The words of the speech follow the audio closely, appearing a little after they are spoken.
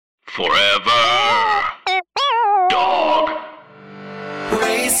Forever. Dog.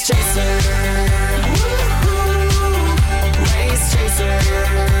 Race Chaser. Woo-hoo. Race Chaser.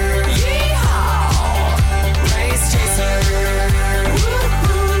 Yeehaw. Race Chaser.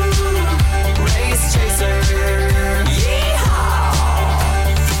 Woo-hoo. Race Chaser. Yeehaw.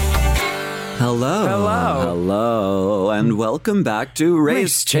 Hello, and welcome back to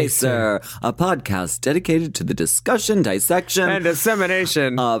Race Chaser, a podcast dedicated to the discussion, dissection, and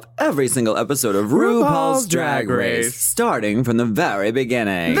dissemination of every single episode of RuPaul's Drag Race, starting from the very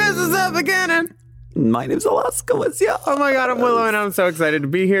beginning. This is the beginning. My name's Alaska. What's ya? Oh my God, I'm Willow, and I'm so excited to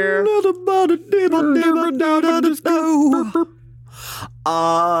be here.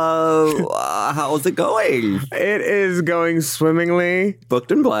 How's it going? It is going swimmingly.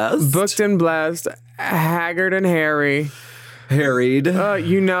 Booked and blessed. Booked and blessed. Haggard and hairy. Harried.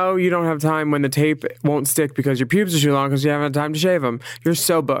 You know you don't have time when the tape won't stick because your pubes are too long because you haven't had time to shave them. You're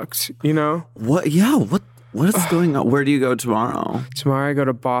so booked, you know? What? Yeah, what is going on? Where do you go tomorrow? Tomorrow I go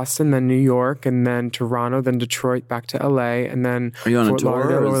to Boston, then New York, and then Toronto, then Detroit, back to LA, and then Are you on a Fort tour,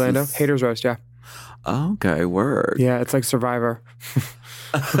 Lauderdale, or is Orlando. this- Haters Roast, yeah. Okay, word. Yeah, it's like Survivor.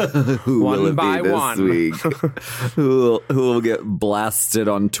 Who One will it by be this one. week? who will get blasted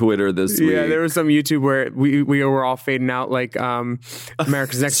on Twitter this week? Yeah, there was some YouTube where we were all fading out like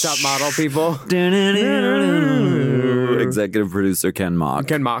America's Next Top Model people. Executive producer Ken Mock.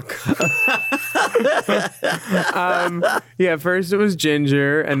 Ken Mock. Yeah, first it was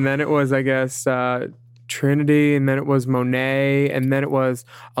Ginger, and then it was, I guess, Trinity, and then it was Monet, and then it was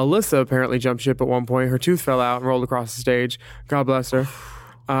Alyssa apparently jumped ship at one point. Her tooth fell out and rolled across the stage. God bless her.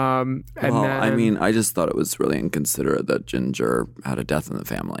 And Well, then, I mean, I just thought it was really inconsiderate that Ginger had a death in the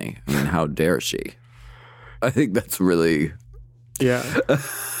family. I mean, how dare she? I think that's really... yeah.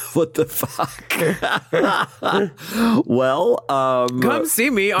 What the fuck? Well, Come see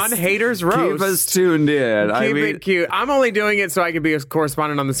me on Haters Roast. keep us tuned in. Keep it cute. I'm only doing it so I can be a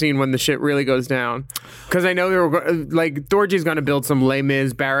correspondent on the scene when the shit really goes down. Because I know they were like Dorji's going to build some Les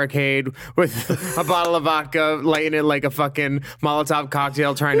Mis barricade with a bottle of vodka, lighting it like a fucking Molotov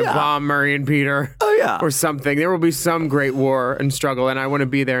cocktail, trying to bomb Murray and Peter. Oh, yeah. Or something. There will be some great war and struggle, and I want to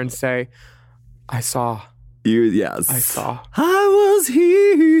be there and say, I saw. Yes. I saw. I was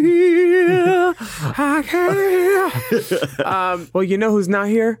here. I can't hear. Well, you know who's not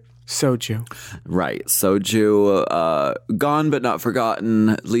here? Soju. Right. Soju, gone but not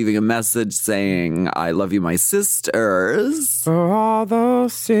forgotten, leaving a message saying, I love you, my sisters. For all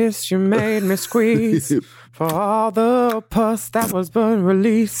those sis you made me squeeze. For all the pus that was but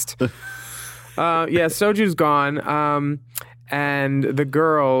released. Yeah, Soju's gone. And the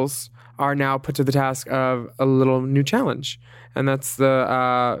girls are now put to the task of a little new challenge. And that's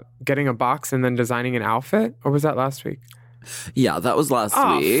the getting a box and then designing an outfit. Or was that last week? Yeah, that was last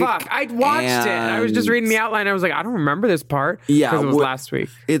Oh, week. fuck. I watched it. I was just reading the outline. I was like, I don't remember this part. Yeah, Because it was last week.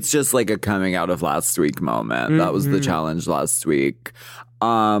 It's just like a coming out of last week moment. That was the challenge last week.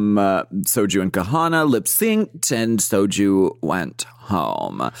 Soju and Kahana lip synced, and Soju went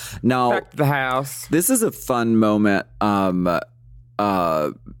home. Now, Back to the house. this is a fun moment.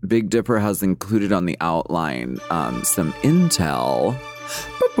 Big Dipper has included on the outline some intel.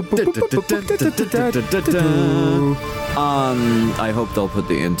 I hope they'll put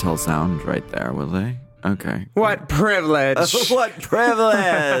the intel sound right there, will they? Okay. What privilege. What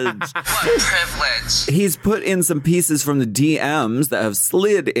privilege! What privilege. He's put in some pieces from the DMs that have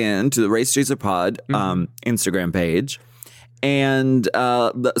slid into the Race Chaser Pod Instagram page. And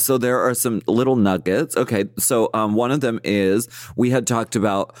so there are some little nuggets. Okay, so one of them is we had talked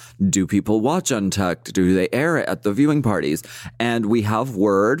about, do people watch Untucked? Do they air it at the viewing parties? And we have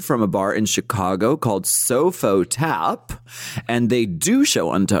word from a bar in Chicago called Sofo Tap, and they do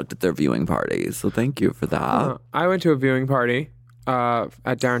show Untucked at their viewing parties. So thank you for that. I went to a viewing party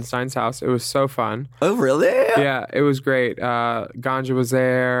at Darren Stein's house. It was so fun. Oh, really? Yeah, it was great. Ganja was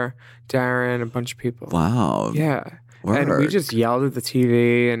there, Darren, a bunch of people. Wow. Yeah. And we Word. just yelled at the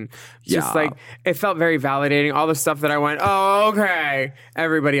TV and just Yeah. like, it felt very validating. All the stuff that I went, oh, okay.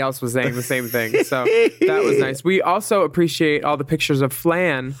 Everybody else was saying the same thing. So that was nice. We also appreciate all the pictures of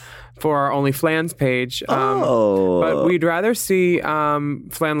Flan for our Only Flans page. But we'd rather see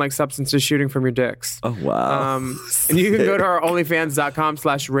Flan-like substances shooting from your dicks. Oh, wow. And you can go to our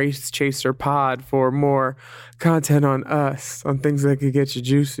onlyfans.com/racechaserpod for more content on us, on things that could get you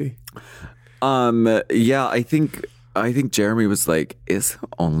juicy. Yeah, I think Jeremy was like, is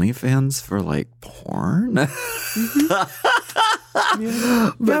OnlyFans for like porn?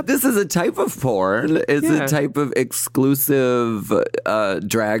 But this is a type of porn. It's Yeah. a type of exclusive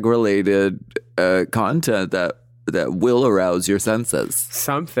drag related content that that will arouse your senses.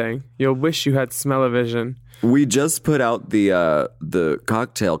 Something. You'll wish you had smell-o-vision. We just put out the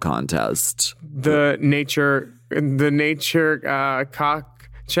cocktail contest. The nature cock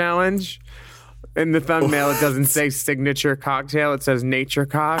challenge. In the thumbnail, it doesn't say signature cocktail. It says nature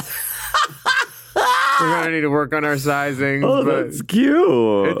cock. We're going to need to work on our sizing. Oh, but that's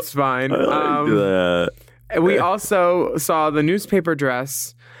cute. it's fine. I like that. We also saw the newspaper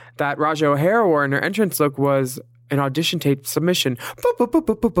dress that Raja O'Hara wore in her entrance look was an audition tape submission.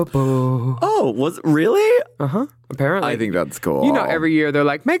 Oh, was it really? Uh-huh. Apparently. I think that's cool. You know, every year they're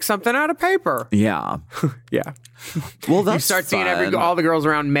like, make something out of paper. Yeah. Yeah. Well, that's You start seeing fun. all the girls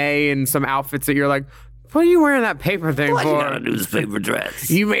around May in some outfits that you're like, what are you wearing that paper thing for? newspaper dress.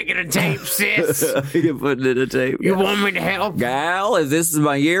 You making a tape, sis? You putting in a tape. You want me to help? Gal, if this is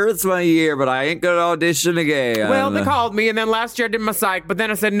my year, it's my year, but I ain't gonna audition again. Well, they called me, and then last year I did my psych, but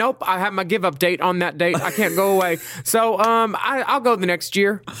then I said, nope, I have my give-up date on that date. I can't go away. So I'll go the next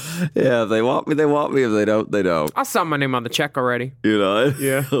year. Yeah, if they want me, they want me. If they don't, they don't. I saw my name on the check already. You know?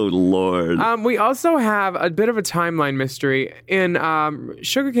 Yeah. Oh, Lord. We also have a bit of a timeline mystery. In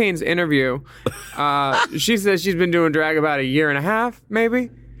Sugarcane's interview, she says she's been doing drag about a year and a half, maybe.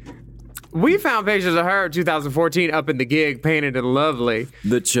 We found pictures of her in 2014 up in the gig, painted and lovely.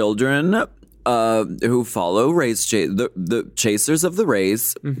 The children who follow race the chasers of the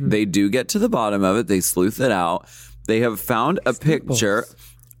race, they do get to the bottom of it. They sleuth it out. They have found a picture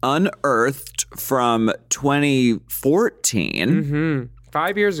unearthed from 2014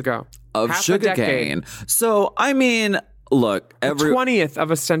 5 years ago. of Half a decade. Sugarcane. So, I mean, look, 20th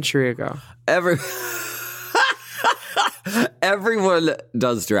of a century ago. Everyone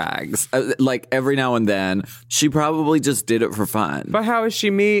does drags. Like every now and then. She probably just did it for fun. But how is she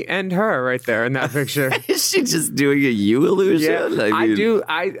me and her right there in that picture? Is she just doing a you illusion? Yeah, I mean,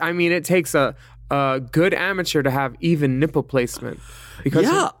 I mean, it takes a good amateur to have even nipple placement. Because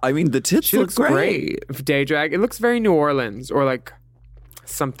yeah, I mean, the tits she look looks great. great. Day drag. It looks very New Orleans or like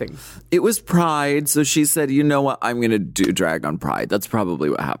something. It was Pride, so she said, you know what? I'm going to do drag on Pride. That's probably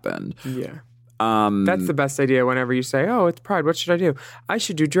what happened. Yeah. That's the best idea whenever you say, oh, it's Pride. What should I do? I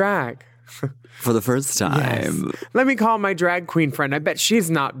should do drag. For the first time. Let me call my drag queen friend. I bet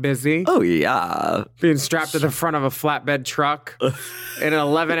she's not busy. Oh, yeah. Being strapped to the front of a flatbed truck at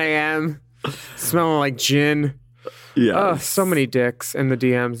 11 a.m. smelling like gin. Yeah. Oh, so many dicks in the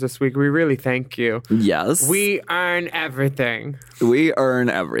DMs this week. We really thank you. Yes. We earn everything. We earn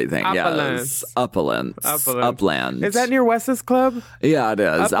everything. Uplands. Yes. Uplands. Upland. Is that near Wes's Club? Yeah, it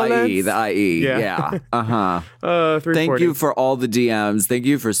is. Uplands? IE. The IE. Yeah. Yeah. Uh-huh. 340. Thank you for all the DMs. Thank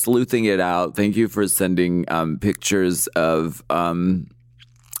you for sleuthing it out. Thank you for sending pictures of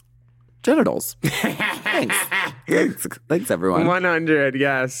genitals. Thanks, everyone. 100,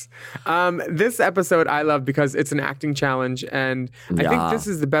 yes. This episode I love because it's an acting challenge, and I think this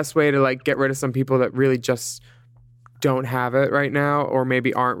is the best way to like get rid of some people that really just don't have it right now, or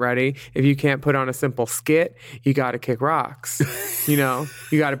maybe aren't ready. If you can't put on a simple skit, you got to kick rocks. You know,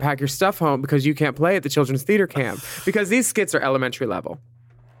 you got to pack your stuff home because you can't play at the children's theater camp because these skits are elementary level.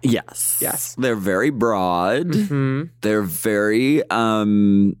 Yes. Yes. They're very broad. They're very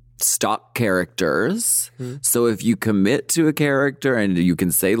stock characters. So if you commit to a character and you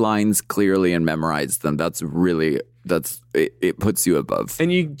can say lines clearly and memorize them, it puts you above.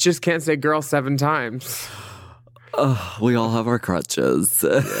 And you just can't say girl 7 times. We all have our crutches.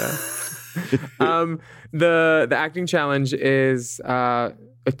 The acting challenge is a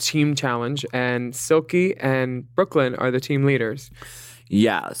team challenge, and Silky and Brooklyn are the team leaders.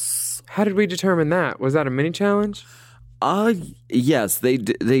 Yes. How did we determine that? Was that a mini challenge? Yes, they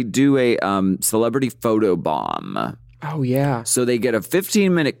do a celebrity photo bomb. Oh, yeah. So they get a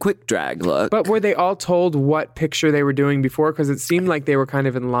 15-minute quick drag look. But were they all told what picture they were doing before? Because it seemed like they were kind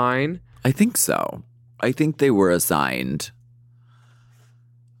of in line. I think so. I think they were assigned.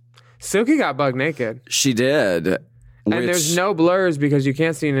 Silky got bug naked. She did. And there's no blurs because you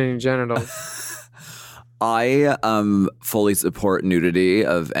can't see any genitals. I fully support nudity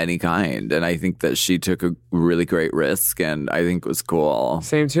of any kind, and I think that she took a really great risk, and I think it was cool.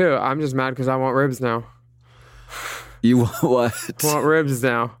 Same too. I'm just mad because I want ribs now. You want what? I want ribs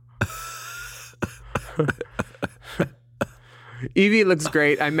now. Evie looks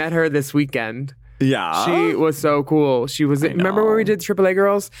great. I met her this weekend. Yeah. She was so cool. She was. Remember when we did AAA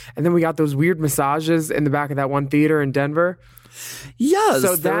Girls, and then we got those weird massages in the back of that one theater in Denver? Yes,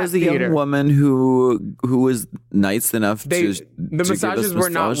 So there that was a theater- young woman who was nice enough The to massages give us were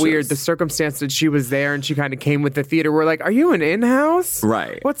not massages. weird. The circumstance that she was there and she kind of came with the theater. We're like, are you an in-house?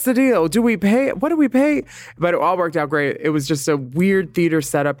 Right. What's the deal? Do we pay? What do we pay? But it all worked out great. It was just a weird theater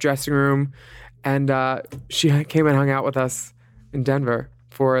setup dressing room. And she came and hung out with us in Denver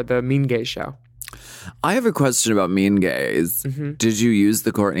for the Mean Gay show. I have a question about Mean Gays. Mm-hmm. Did you use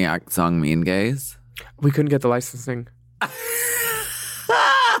the Courtney Act song Mean Gays? We couldn't get the licensing.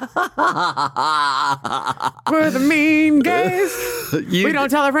 We're the Mean Gays. We don't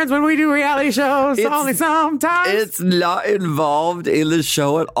tell our friends when we do reality shows. Only sometimes. It's not involved in the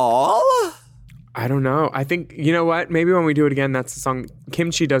show at all? I don't know. I think, you know what? Maybe when we do it again, that's the song.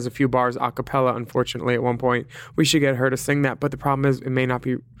 Kimchi does a few bars a cappella, unfortunately, at one point. We should get her to sing that. But the problem is, it may not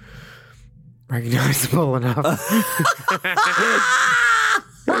be recognizable enough.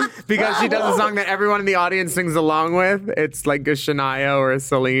 Because she does a song that everyone in the audience sings along with. It's like a Shania or a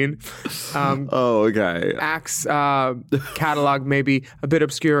Celine. Oh, okay. Axe catalog may be a bit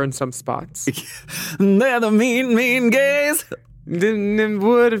obscure in some spots. They're the mean gays. They're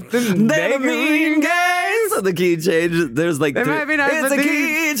They're the mean gays. The key change. There's like They three. might be nice, It's but a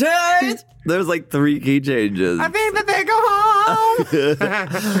key change. There's like 3 key changes. I think that they go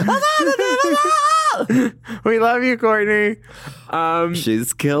home. We love you, Courtney.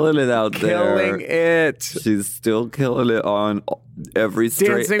 She's killing it out there. Killing it. She's still killing it on every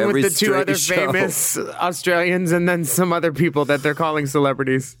straight Dancing every with the 2 other straight show. famous Australians and then some other people that they're calling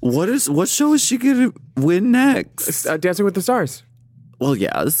celebrities. What show is she gonna win next? Dancing with the Stars. Well,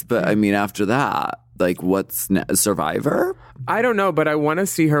 yes, but I mean after that, like what's Survivor? I don't know, but I want to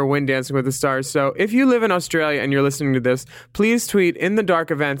see her win Dancing with the Stars. So if you live in Australia and you're listening to this, please tweet in the dark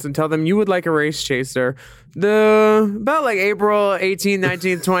events and tell them you would like a race chaser. About like April 18th,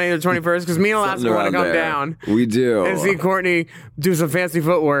 19th, 20th, or 21st, because me and Alaska Something want to around come there. down We do. and see Courtney do some fancy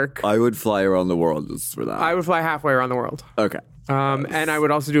footwork. I would fly around the world just for that. I would fly halfway around the world. Okay. And I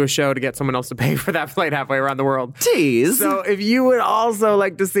would also do a show to get someone else to pay for that flight halfway around the world. Tease. So if you would also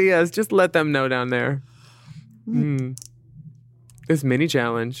like to see us, just let them know down there. This mini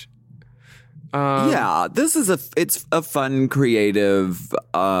challenge. Yeah, this is it's a fun, creative.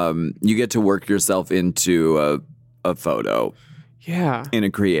 You get to work yourself into a photo Yeah. in a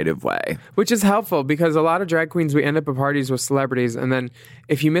creative way. Which is helpful because a lot of drag queens, we end up at parties with celebrities. And then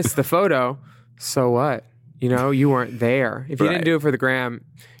if you miss the photo, so what? You know, you weren't there. If you Right. didn't do it for the gram,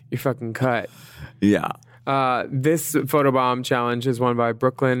 you're fucking cut. Yeah. This photobomb challenge is won by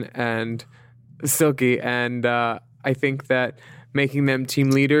Brooklyn and Silky. And I think that making them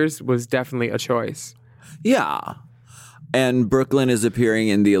team leaders was definitely a choice. Yeah. And Brooklyn is appearing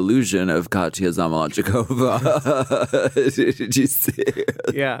in The Illusion of Katya Zamalachikova. Did you see it?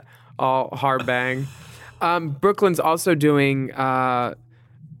 Yeah, all hard bang. Brooklyn's also doing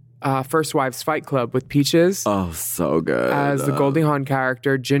First Wives Fight Club with Peaches Oh, so good. as the Goldie Hawn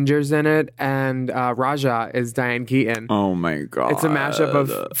character. Ginger's in it, and Raja is Diane Keaton. Oh my God. It's a mashup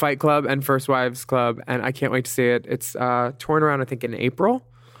of Fight Club and First Wives Club, and I can't wait to see it. It's touring around, I think, in April.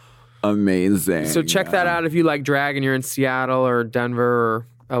 Amazing. So check that out if you like drag and you're in Seattle or Denver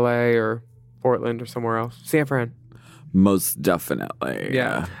or LA or Portland or somewhere else. San Fran. Most definitely.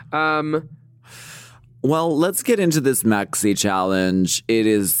 Yeah. Well, let's get into this maxi challenge. It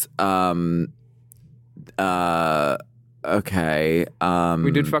is okay.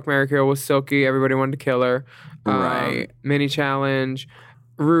 We did Fuck, Marry, Kill with Silky. Everybody wanted to kill her. Right. Mini challenge.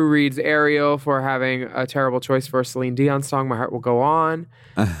 Rue reads Ariel for having a terrible choice for a Celine Dion song. My Heart Will Go On.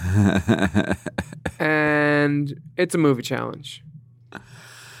 And it's a movie challenge.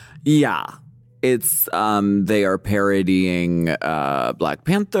 Yeah. It's they are parodying Black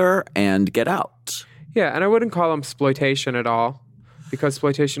Panther and Get Out. Yeah, and I wouldn't call them exploitation at all because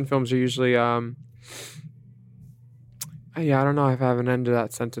exploitation films are usually yeah, I don't know if I have an end to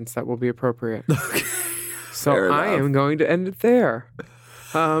that sentence that will be appropriate. Okay. So Fair I enough. am going to end it there.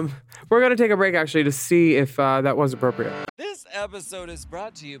 We're going to take a break actually to see if that was appropriate. This episode is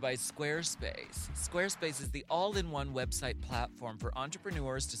brought to you by Squarespace. Squarespace is the all-in-one website platform for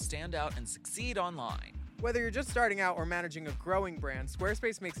entrepreneurs to stand out and succeed online. Whether you're just starting out or managing a growing brand,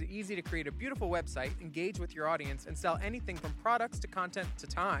 Squarespace makes it easy to create a beautiful website, engage with your audience, and sell anything from products to content to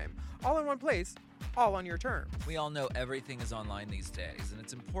time. All in one place, all on your terms. We all know everything is online these days, and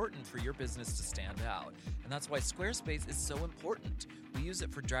it's important for your business to stand out. And that's why Squarespace is so important. We use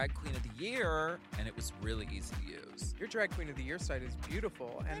it for Drag Queen of the Year, and it was really easy to use. Your Drag Queen of the Year site is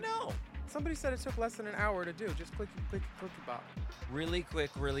beautiful, I and know. somebody said it took less than an hour to do. Just click, bop. Really quick,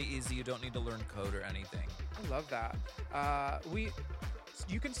 really easy. You don't need to learn code or anything. I love that.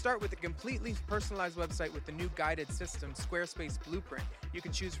 You can start with a completely personalized website with the new guided system, Squarespace Blueprint. You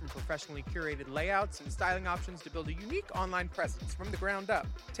can choose from professionally curated layouts and styling options to build a unique online presence from the ground up,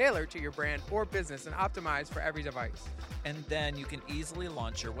 tailored to your brand or business and optimized for every device. And then you can easily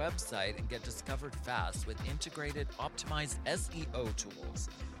launch your website and get discovered fast with integrated, optimized SEO tools.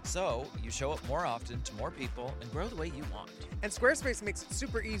 So you show up more often to more people and grow the way you want. And Squarespace makes it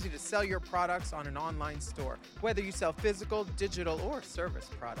super easy to sell your products on an online store, whether you sell physical, digital, or service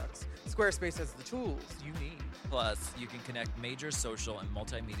products. Squarespace has the tools you need. Plus, you can connect major social and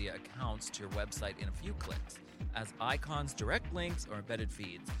multimedia accounts to your website in a few clicks, as icons, direct links, or embedded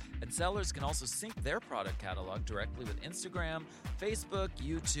feeds. And sellers can also sync their product catalog directly with Instagram, Facebook,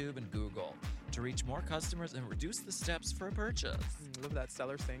 YouTube, and Google to reach more customers and reduce the steps for a purchase. Love that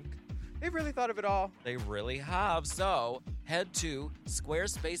seller sync. They've really thought of it all. They really have. So head to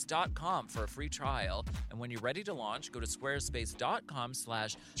squarespace.com for a free trial. And when you're ready to launch, go to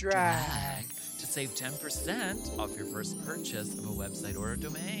squarespace.com/drag to save 10% off your first purchase of a website or a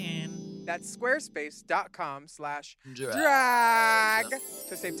domain. That's squarespace.com/drag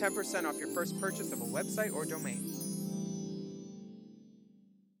to save 10% off your first purchase of a website or domain.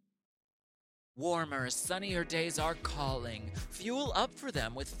 Warmer, sunnier days are calling. Fuel up for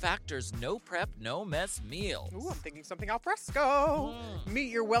them with Factor's no prep, no mess meals. Ooh, I'm thinking something al fresco. Meet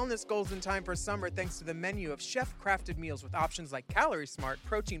your wellness goals in time for summer thanks to the menu of chef-crafted meals with options like Calorie Smart,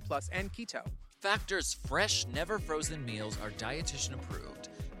 Protein Plus, and Keto. Factor's fresh, never frozen meals are dietitian approved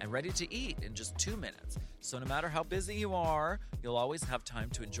and ready to eat in just 2 minutes. So no matter how busy you are, you'll always have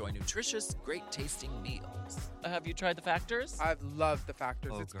time to enjoy nutritious, great-tasting meals. Have you tried the Factors? I've loved the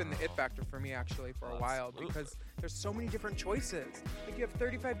Factors. Oh, It's been the it girl. factor for me actually for a while Absolutely. because there's so many different choices. Like you have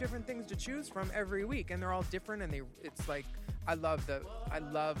 35 different things to choose from every week, and they're all different. And it's like I love the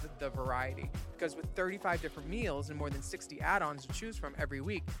variety because with 35 different meals and more than 60 add-ons to choose from every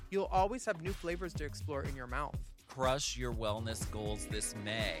week, you'll always have new flavors to explore in your mouth. Crush your wellness goals this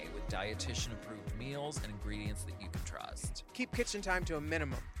May with dietitian-approved meals and ingredients that you can trust. Keep kitchen time to a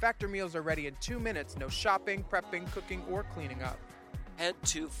minimum. Factor meals are ready in 2 minutes. No shopping, prepping, cooking, or cleaning up. Head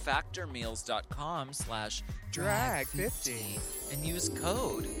to factormeals.com/drag50 and use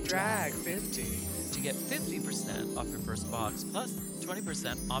code Drag50. to get 50% off your first box plus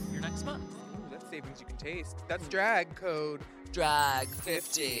 20% off your next month. Ooh, that's savings you can taste. That's drag code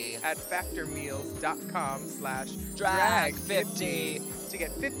Drag50 at factormeals.com/drag50 Drag50 to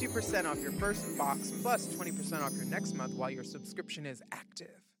get 50% off your first box plus 20% off your next month while your subscription is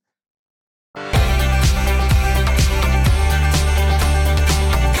active.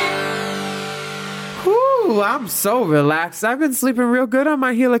 Whew, I'm so relaxed. I've been sleeping real good on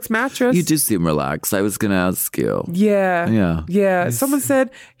my Helix mattress. You do seem relaxed. I was going to ask you. Yeah. Yeah. Someone said,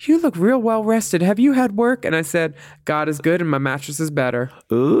 you look real well rested. Have you had work? And I said, God is good and my mattress is better.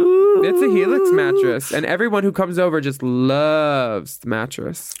 Ooh. It's a Helix mattress. And everyone who comes over just loves the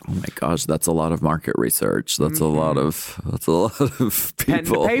mattress. Oh my gosh, that's a lot of market research. That's a lot of Pen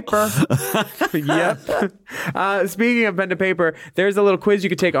to people. paper. Yep. Speaking of pen to paper, there's a little quiz you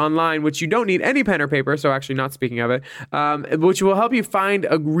could take online, which you don't need any pen or paper. So actually not speaking of it, which will help you find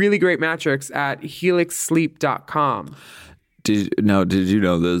a really great mattress at helixsleep.com. Did you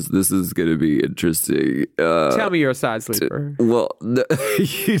know this? This is going to be interesting. Tell me you're a side sleeper. Well,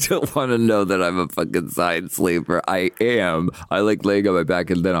 you don't want to know that I'm a fucking side sleeper. I am. I like laying on my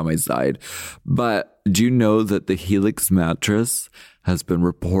back and then on my side. But do you know that the Helix mattress has been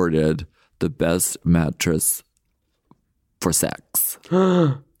reported the best mattress for sex?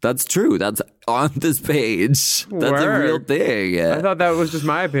 That's true. That's on this page. That's a real Word. thing. I thought that was just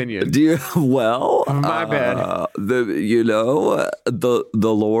my opinion. Do you? Well, My bad. The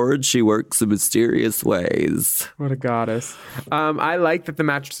Lord, she works in mysterious ways. What a goddess. I like that the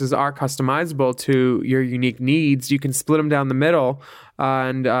mattresses are customizable to your unique needs. You can split them down the middle.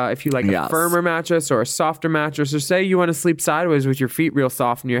 And if you like a Yes. firmer mattress or a softer mattress, or say you want to sleep sideways with your feet real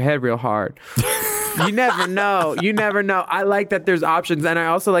soft and your head real hard. You never know. You never know. I like that there's options. And I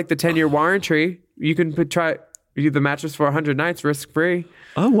also like the 10-year warranty. You can try the mattress for 100 nights risk-free.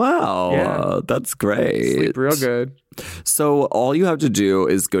 Oh, wow. Yeah. That's great. Sleep real good. So all you have to do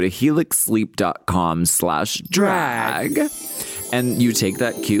is go to helixsleep.com/drag. And you take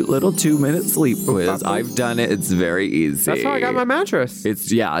that cute little 2-minute sleep quiz. I've done it. It's very easy. That's how I got my mattress. It's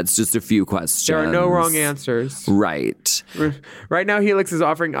just a few questions. There are no wrong answers. Right. Right now, Helix is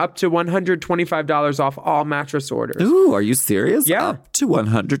offering up to $125 off all mattress orders. Ooh, are you serious? Yeah. Up to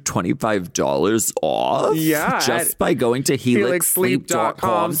 $125 off? Yeah, Just at by going to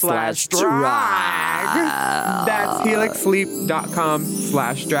helixsleep.com/drag. That's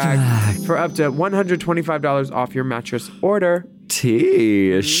helixsleep.com/drag for up to $125 off your mattress order.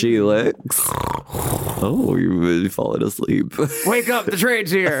 Helix. Oh, you're really falling asleep. Wake up, the trade's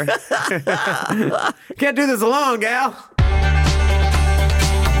here. Can't do this alone, gal.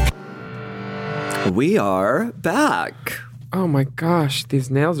 We are back. Oh my gosh,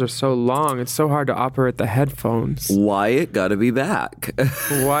 these nails are so long. It's so hard to operate the headphones. Wyatt gotta be back.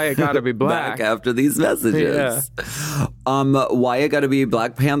 Wyatt gotta be black. Back after these messages. Wyatt gotta be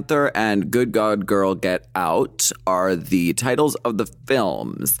Black Panther and Good God Girl Get Out are the titles of the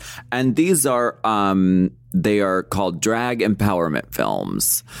films. And these are they are called drag empowerment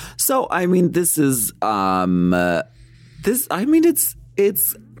films. So I mean this is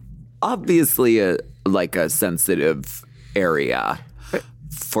it's obviously a sensitive area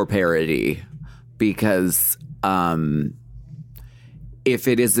for parody because if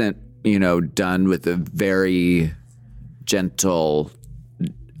it isn't done with a very gentle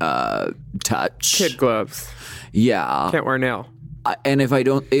touch, Kid gloves. yeah, Can't wear a nail. and if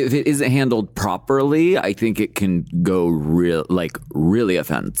it isn't handled properly, I think it can go really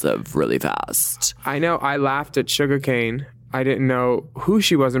offensive really fast. I know I laughed at Sugarcane. I didn't know who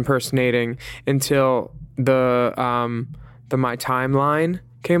she was impersonating until the My Timeline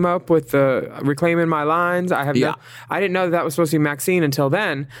came up with the Reclaiming My Lines. I didn't know that was supposed to be Maxine until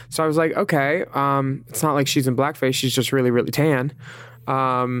then. So I was like, okay, it's not like she's in blackface. She's just really, really tan.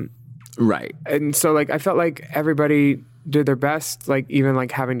 Right. And so I felt like everybody did their best, even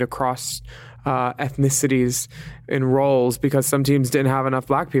having to cross ethnicities in roles because some teams didn't have enough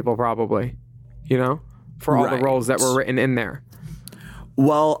black people probably, for all the roles that were written in there.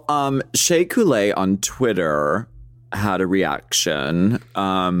 Well, Shea Coulee on Twitter had a reaction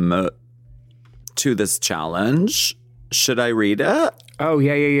to this challenge. Should I read it? Oh,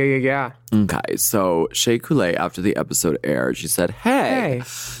 yeah. Okay, so Shea Coulee, after the episode aired, she said, Hey,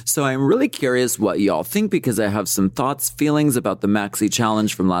 so I'm really curious what y'all think because I have some thoughts, feelings about the Maxi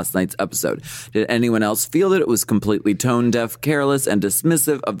Challenge from last night's episode. Did anyone else feel that it was completely tone-deaf, careless, and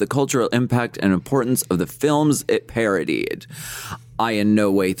dismissive of the cultural impact and importance of the films it parodied? I in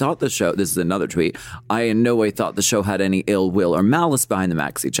no way thought the show, this is another tweet, I in no way thought the show had any ill will or malice behind the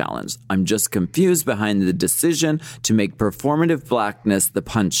Maxi Challenge. I'm just confused behind the decision to make performative blackness the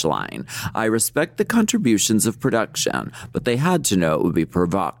punchline. I respect the contributions of production, but they had to know it would be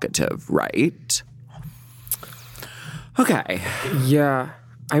provocative, right? Okay. Yeah.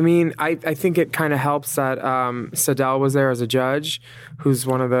 I mean, I think it kind of helps that Sadell was there as a judge, who's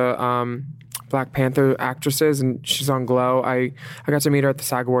one of the Black Panther actresses, and she's on Glow. I got to meet her at the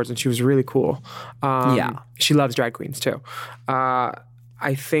SAG Awards, and she was really cool. She loves drag queens, too.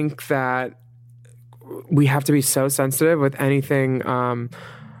 I think that we have to be so sensitive with anything,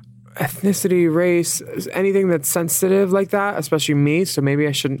 ethnicity, race, anything that's sensitive like that, especially me, so maybe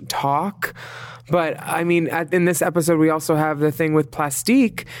I shouldn't talk. But, I mean, in this episode, we also have the thing with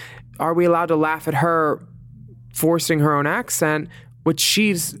Plastique. Are we allowed to laugh at her forcing her own accent, which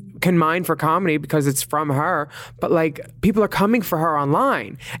she's can mine for comedy because it's from her, but people are coming for her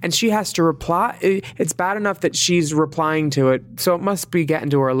online and she has to reply. It's bad enough that she's replying to it, so it must be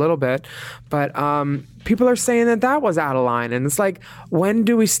getting to her a little bit, but people are saying that was out of line, and it's when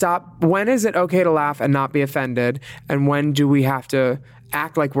do we stop? When is it okay to laugh and not be offended, and when do we have to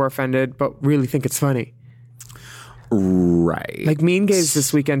act like we're offended but really think it's funny? Right. Mean Gaze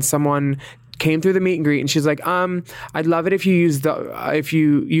this weekend, someone came through the meet and greet and she's like, I'd love it if you use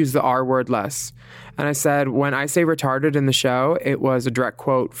the R word less. And I said, when I say retarded in the show, it was a direct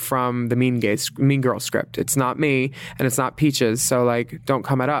quote from the Mean Girl script. It's not me and it's not Peaches, so don't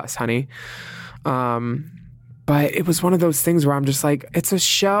come at us, honey. But it was one of those things where I'm just it's a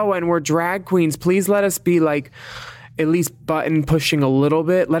show and we're drag queens. Please let us be at least button pushing a little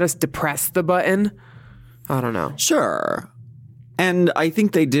bit. Let us depress the button. I don't know. Sure. And I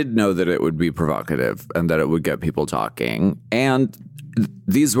think they did know that it would be provocative and that it would get people talking. And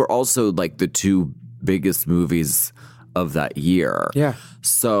these were also the two biggest movies of that year. Yeah.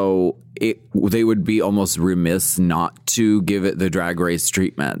 So they would be almost remiss not to give it the Drag Race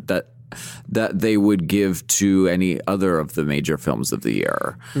treatment that they would give to any other of the major films of the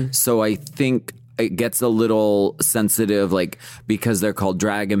year. So I think it gets a little sensitive, because they're called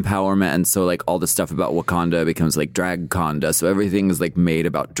drag empowerment, and so all the stuff about Wakanda becomes drag-conda. So everything is made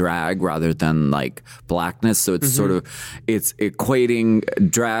about drag rather than blackness. So it's sort of it's equating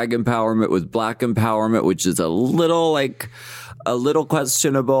drag empowerment with black empowerment, which is a little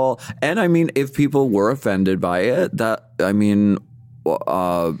questionable. And I mean, if people were offended by it,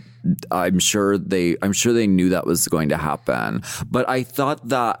 I'm sure they knew that was going to happen, but I thought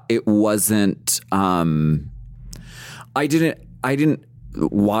that it wasn't. I didn't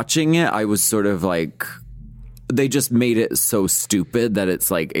watching it. I was sort of they just made it so stupid that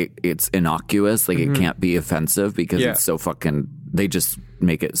it's it's innocuous. It can't be offensive because it's so fucking. They just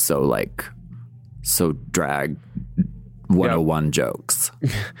make it so so drag 101 jokes.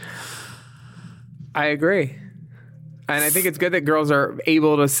 I agree. And I think it's good that girls are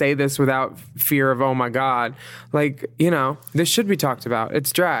able to say this without fear of, oh my God. Like, this should be talked about.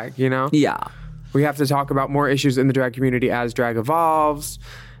 It's drag, Yeah. We have to talk about more issues in the drag community as drag evolves.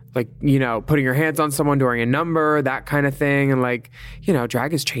 Like, putting your hands on someone during a number, that kind of thing. And like,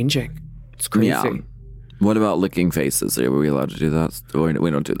 drag is changing. It's crazy. Yeah. What about licking faces? Are we allowed to do that?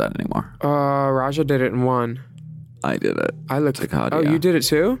 We don't do that anymore. Raja did it in one. I did it. I looked to Kadia. Oh, you did it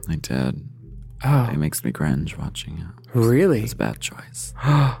too? I did. Oh. It makes me cringe watching it. Really? It's a bad choice.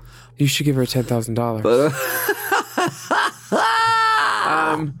 You should give her $10,000.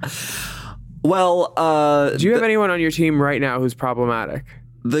 Well, do you have anyone on your team right now who's problematic?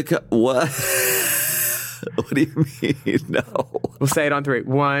 What? What do you mean? No. We'll say it on 3.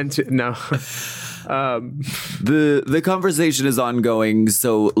 1, 2, no. The conversation is ongoing,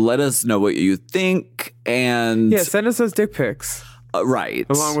 so let us know what you think. And yeah, send us those dick pics. Right.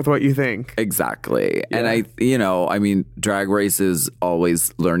 Along with what you think. Exactly. Yeah. And Drag Race is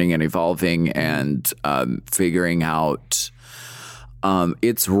always learning and evolving and figuring out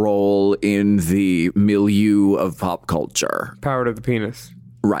its role in the milieu of pop culture. Power to the penis.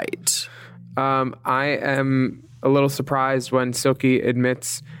 Right. I am a little surprised when Silky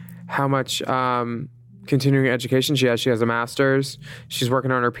admits how much continuing education she has. She has a master's. She's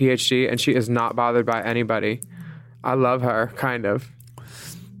working on her PhD, and she is not bothered by anybody. I love her, kind of.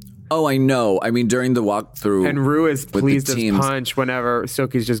 Oh, I know. I mean, during the walkthrough, and Rue is pleased as teams, punch whenever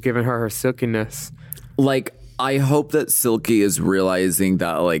Silky's just giving her silkiness. Like, I hope that Silky is realizing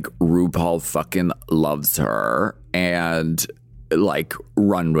that, like, RuPaul fucking loves her and, like,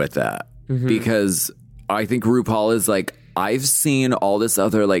 run with it. Mm-hmm. Because I think RuPaul is like, I've seen all this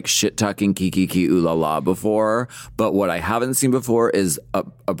other, like, shit-talking kiki ooh la la before, but what I haven't seen before is a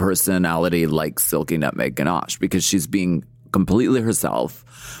personality like Silky Nutmeg Ganache, because she's being completely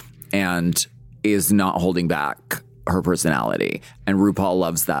herself and is not holding back her personality. And RuPaul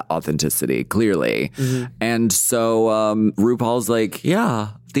loves that authenticity, clearly. Mm-hmm. And so RuPaul's like,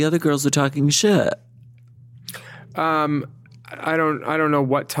 yeah, the other girls are talking shit. I don't know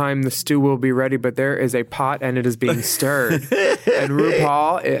what time the stew will be ready, but there is a pot and it is being stirred. And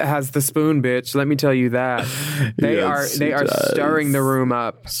RuPaul has the spoon, bitch. Let me tell you that. They are stirring the room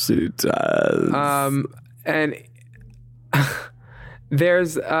up. She does. And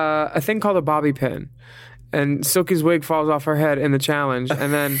there's a thing called a bobby pin. And Silky's wig falls off her head in the challenge,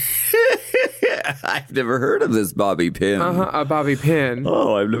 and then I've never heard of this bobby pin. A bobby pin.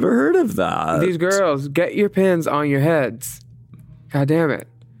 Oh, I've never heard of that. These girls, get your pins on your heads. God damn it.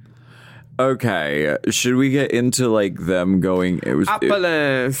 Okay, should we get into like them going?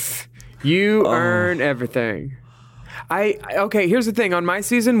 Apolis, you earn everything. Okay, here's the thing. On my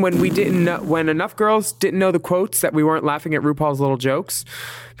season, when enough girls didn't know the quotes, that we weren't laughing at RuPaul's little jokes,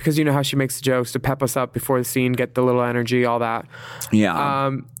 because you know how she makes the jokes to pep us up before the scene, get the little energy, all that.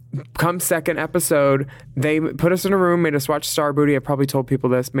 Yeah. Come second episode, they put us in a room, made us watch Star Booty. I probably told people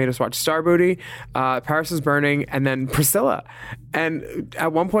this. Made us watch Star Booty, Paris is Burning, and then Priscilla. And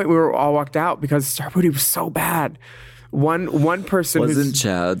at one point, we were all walked out because Star Booty was so bad. One person wasn't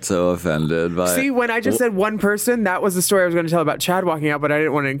Chad so offended by. See, when I just said one person, that was the story I was going to tell about Chad walking out, but I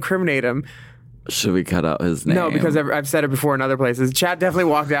didn't want to incriminate him. Should we cut out his name? No, because I've said it before in other places. Chad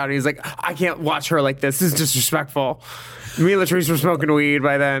definitely walked out and he's like, I can't watch her like this. This is disrespectful. Me and Latrice were smoking weed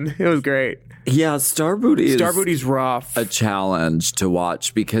by then. It was great. Yeah, Star Booty's rough. A challenge to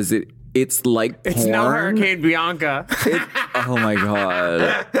watch because it's like porn. It's no Hurricane Bianca. Oh my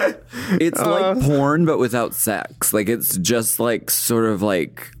God. It's like porn, but without sex. Like, it's just like sort of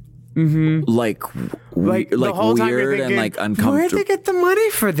like, like the whole time you're weird thinking, and like uncomfortable. Where'd they get the money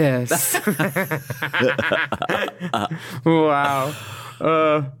for this? Wow.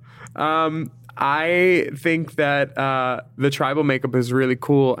 I think that the tribal makeup is really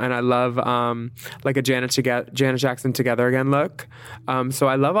cool, and I love like a Janet Jackson Together Again look. So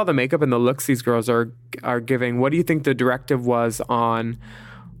I love all the makeup and the looks these girls are giving. What do you think the directive was on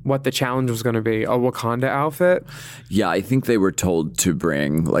what the challenge was going to be? A Wakanda outfit? Yeah, I think they were told to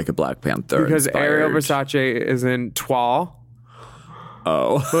bring like a Black Panther because inspired. Ariel Versace is in toile.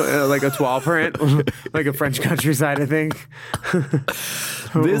 Oh, like a toile print, like a French countryside, I think.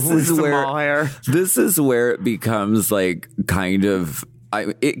 This is where it becomes like kind of.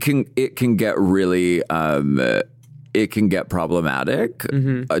 It can get really. It can get problematic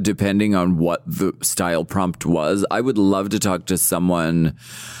depending on what the style prompt was. I would love to talk to someone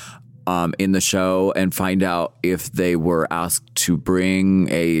in the show and find out if they were asked to bring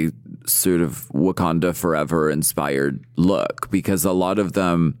a sort of Wakanda Forever inspired look, because a lot of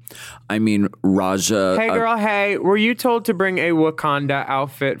them, I mean, Raja. Hey girl, hey, were you told to bring a Wakanda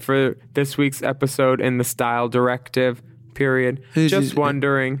outfit for this week's episode in the style directive period? Just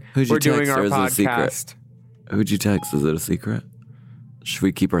wondering. We're doing our podcast. Who'd you text? Is it a secret? Should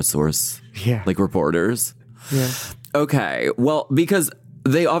we keep our source? Yeah. Like reporters? Yeah. Okay. Well, because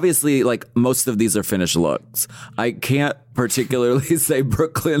they obviously, like, most of these are finished looks. I can't particularly say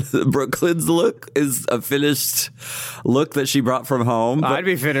Brooklyn's look is a finished look that she brought from home. I'd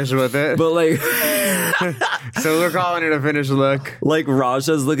be finished with it. But like, so we're calling it a finished look. Like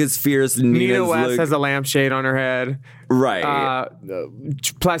Raja's look is fierce. Nina West West has a lampshade on her head. Right.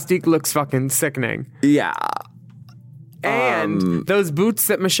 Plastique looks fucking sickening. Yeah. And those boots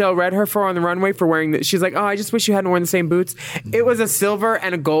that Michelle read her for on the runway for wearing that, she's like, oh, I just wish you hadn't worn the same boots. It was a silver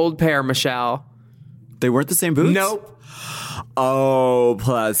and a gold pair, Michelle. They weren't the same boots? Nope. Oh,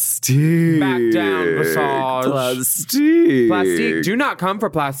 plastique. Back down, Massage. Plastique. Plastique. Do not come for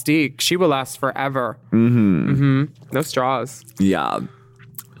Plastique. She will last forever. No straws. Yeah.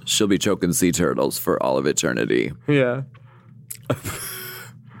 She'll be choking sea turtles for all of eternity. Yeah.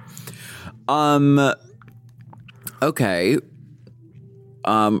 Okay.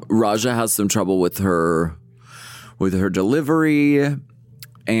 Raja has some trouble with her delivery,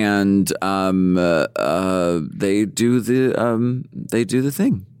 and they do the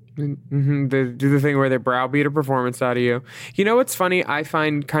thing. Mm-hmm. They do the thing where they browbeat a performance out of you. You know what's funny? I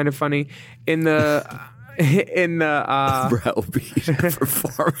find kind of funny in the browbeat a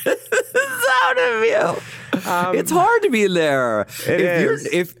performance out of you. It's hard to be there.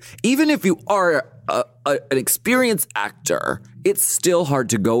 Even if you are an experienced actor, it's still hard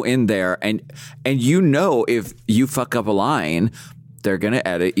to go in there and you know if you fuck up a line, they're gonna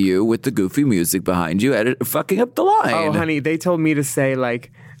edit you with the goofy music behind you, fucking up the line. Oh, honey, they told me to say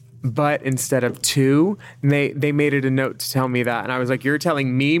like but instead of two. They made it a note to tell me that. And I was like, you're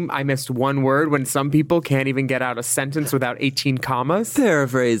telling me I missed one word when some people can't even get out a sentence without 18 commas?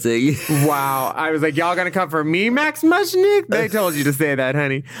 Paraphrasing. Wow. I was like, y'all gonna come for me, Max Mushnick? They told you to say that,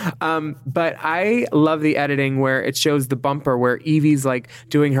 honey. But I love the editing where it shows the bumper where Evie's like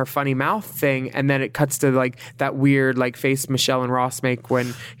doing her funny mouth thing, and then it cuts to like that weird like face Michelle and Ross make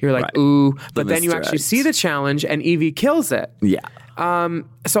when you're like, ooh. But then you actually see the challenge and Evie kills it. Yeah.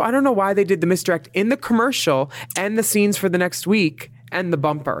 So I don't know why they did the misdirect in the commercial and the scenes for the next week and the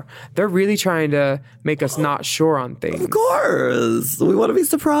bumper. They're really trying to make us not sure on things. Of course. We want to be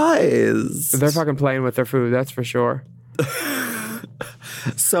surprised. They're fucking playing with their food, that's for sure.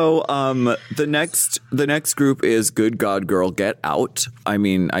 So the next group is Good God Girl Get Out. I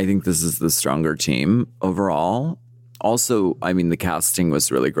mean, I think this is the stronger team overall. Also, I mean, the casting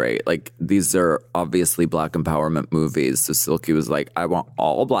was really great. Like, these are obviously Black empowerment movies. So Silky was like, I want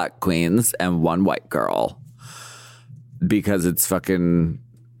all Black queens and one white girl. Because it's fucking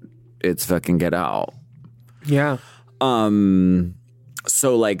Get Out. Yeah.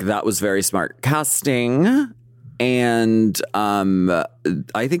 So, like, that was very smart casting. And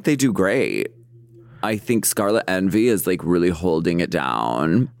I think they do great. I think Scarlet Envy is, like, really holding it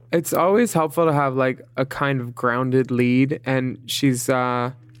down. It's always helpful to have like a kind of grounded lead, and she's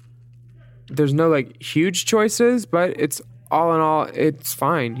there's no like huge choices, but it's all in all, it's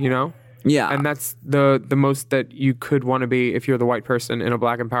fine, you know? Yeah. And that's the most that you could want to be if you're the white person in a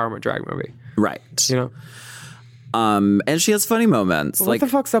Black empowerment drag movie. Right. You know? And she has funny moments. Well, like, what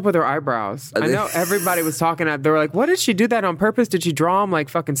the fuck's up with her eyebrows? I know everybody was talking they were like, what, did she do that on purpose? Did she draw them like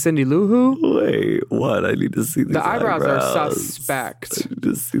fucking Cindy Lou Who? Wait, what? I need to see these eyebrows. The eyebrows are suspect. I need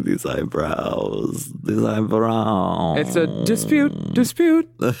to see these eyebrows. These eyebrows. It's a dispute. Dispute.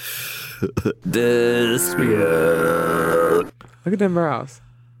 Look at them brows.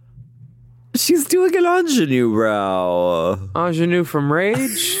 She's doing an ingenue brow. Ingenue from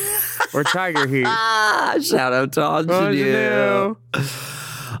Rage or Tiger Heat? Shout out to ingenue.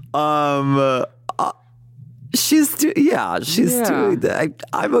 She's doing that.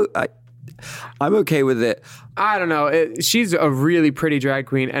 I'm okay with it. I don't know. She's a really pretty drag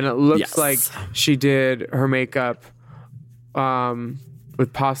queen, and it looks like she did her makeup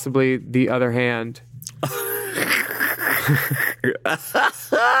with possibly the other hand. Did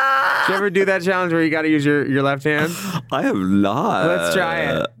you ever do that challenge where you got to use your left hand? I have not. Let's try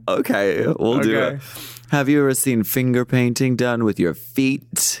it. Okay, we'll do it. Have you ever seen finger painting done with your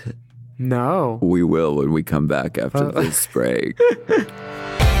feet? No. We will when we come back after this break.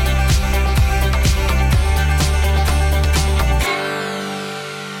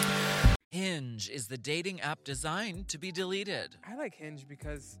 Hinge is the dating app designed to be deleted. I like Hinge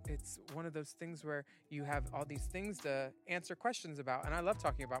because it's one of those things where you have all these things to answer questions about, and I love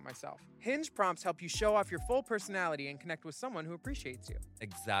talking about myself. Hinge prompts help you show off your full personality and connect with someone who appreciates you.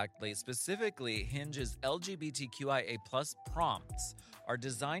 Exactly. Specifically, Hinge's LGBTQIA+ prompts are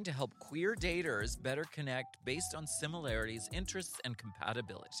designed to help queer daters better connect based on similarities, interests, and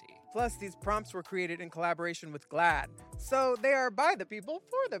compatibility. Plus, these prompts were created in collaboration with GLAAD, so they are by the people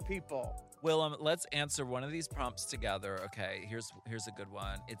for the people. Willem, let's answer one of these prompts together. Okay, here's a good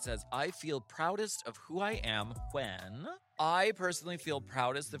one. It says, I feel proudest of who I am when... I personally feel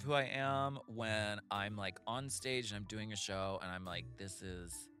proudest of who I am when I'm like on stage and I'm doing a show and I'm like, this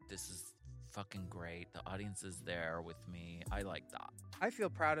is fucking great. The audience is there with me. I like that. I feel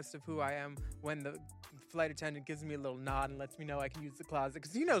proudest of who I am when the flight attendant gives me a little nod and lets me know I can use the closet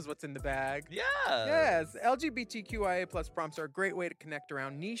because he knows what's in the bag. Yeah. Yes, LGBTQIA+ prompts are a great way to connect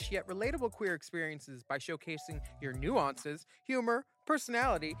around niche yet relatable queer experiences by showcasing your nuances, humor,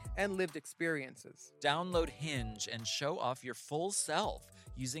 personality, and lived experiences. Download Hinge and show off your full self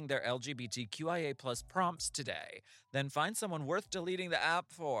using their LGBTQIA+ prompts today. Then find someone worth deleting the app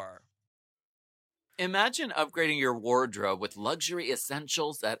for. Imagine upgrading your wardrobe with luxury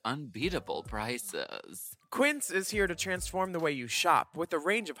essentials at unbeatable prices. Quince is here to transform the way you shop with a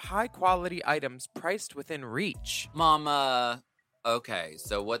range of high-quality items priced within reach. Mama, okay,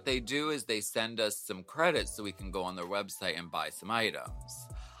 so what they do is they send us some credits so we can go on their website and buy some items.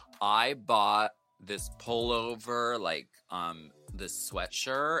 I bought this pullover, this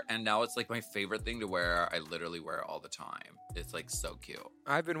sweatshirt, and now it's like my favorite thing to wear. I literally wear it all the time. It's like so cute.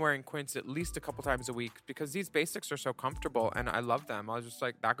 I've been wearing Quince at least a couple times a week because these basics are so comfortable and I love them. I was just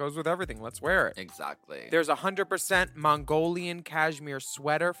like, that goes with everything. Let's wear it. Exactly. There's a 100% Mongolian cashmere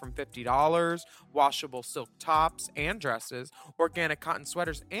sweater from $50, washable silk tops and dresses, organic cotton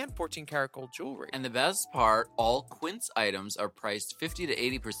sweaters, and 14-karat gold jewelry. And the best part, all Quince items are priced 50 to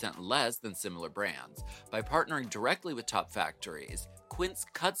 80% less than similar brands. By partnering directly with top factories, Quince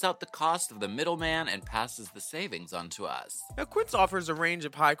cuts out the cost of the middleman and passes the savings on to us. Now, Quince offers a range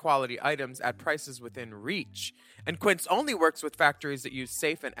of high-quality items at prices within reach. And Quince only works with factories that use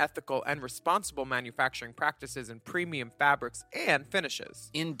safe and ethical and responsible manufacturing practices in premium fabrics and finishes.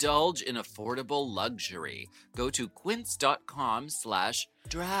 Indulge in affordable luxury. Go to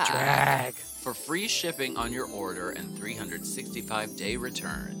quince.com/drag for free shipping on your order and 365-day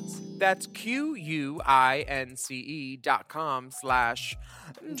returns. That's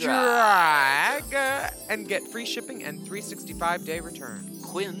QUINCE.com/drag and get free shipping and 365-day returns.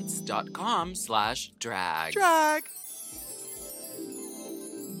 Quince.com/drag. Drag.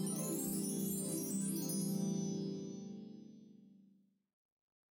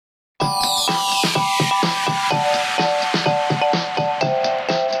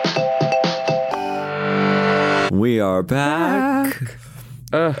 We are back.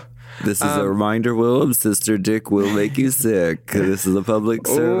 This is a reminder, Willem. Sister Dick will make you sick. This is a public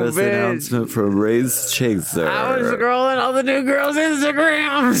service bitch. announcement from Race Chaser. I was scrolling all the new girls'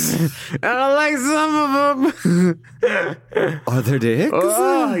 Instagrams, and I like some of them. Are there dicks?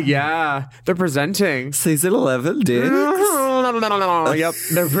 Oh, yeah. They're presenting. Season 11 dicks? Yep,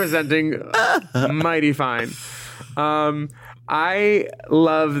 they're presenting mighty fine. I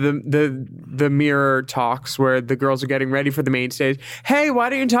love the mirror talks where the girls are getting ready for the main stage. Hey, why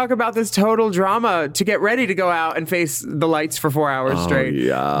don't you talk about this total drama to get ready to go out and face the lights for 4 hours straight?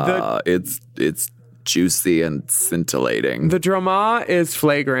 Yeah, it's juicy and scintillating. The drama is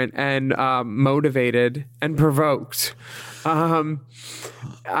flagrant and motivated and provoked.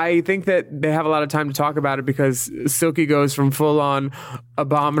 I think that they have a lot of time to talk about it because Silky goes from full-on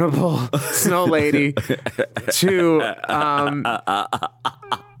abominable snow lady to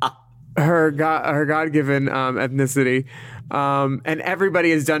her God-given ethnicity. And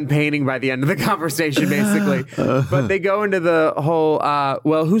everybody is done painting by the end of the conversation, basically. But they go into the whole,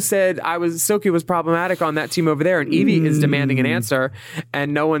 who said Silky was problematic on that team over there? And Evie is demanding an answer,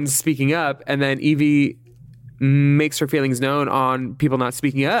 and no one's speaking up. And then Evie makes her feelings known on people not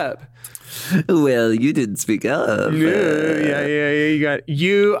speaking up. Well, you didn't speak up. Yeah.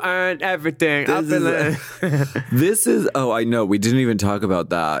 You earned everything. This is. Oh, I know. We didn't even talk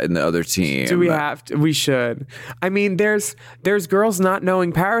about that in the other team. Do we have to? We should. I mean, there's girls not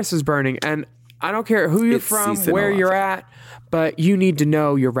knowing Paris is burning, and I don't care who you're from, where you're at, but you need to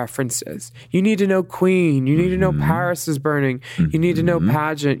know your references. You need to know Queen. You need to know Paris is burning. You need to know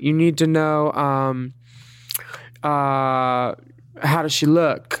Pageant. You need to know how does she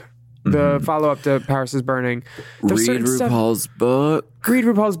look? the follow-up to Paris is Burning. There's Read certain stuff- RuPaul's book. Read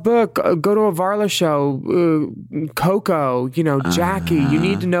RuPaul's book. Go to a Varla show. Coco, Jackie. You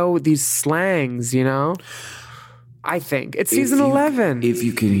need to know these slangs, I think. It's season 11. If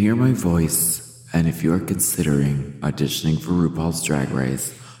you can hear my voice, and if you're considering auditioning for RuPaul's Drag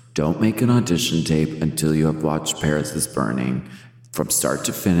Race, don't make an audition tape until you have watched Paris is Burning. From start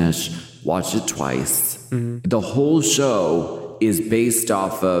to finish, watch it twice. The whole show is based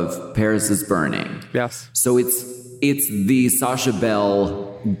off of Paris is Burning. Yes. So it's the Sasha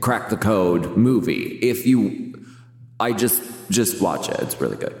Bell Crack the Code movie. I just watch it. It's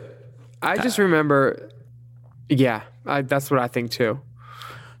really good. I just remember, that's what I think too.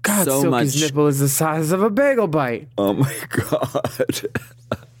 God, So Silky's much- nipple is the size of a bagel bite. Oh my God.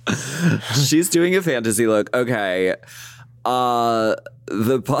 She's doing a fantasy look. Okay.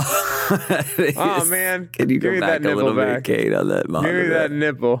 The pot. Oh man, Can you give go me back that a little nipple bit, back. Kate, on that Give me monitor? that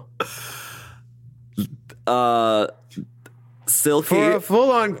nipple. Silky. For a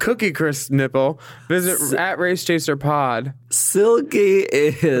full-on Cookie Crisp nipple, visit at Race Chaser Pod. Silky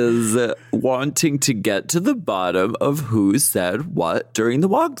is wanting to get to the bottom of who said what during the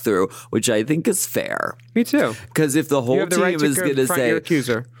walkthrough, which I think is fair. Me too. Because if the You whole have the team right to is going to confront say, your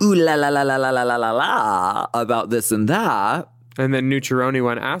accuser. ooh la la la la la la la la la about this and that, And then Nucciaroni,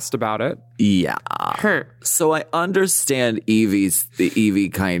 when asked about it, yeah. huh. So I understand Evie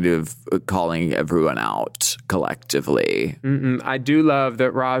kind of calling everyone out collectively. I do love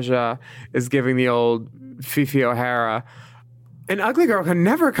that Raja is giving the old Fifi O'Hara. An ugly girl can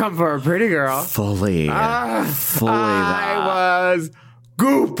never come for a pretty girl. Fully I that. was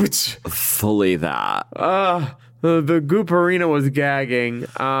gooped. Fully that. The goop arena was gagging.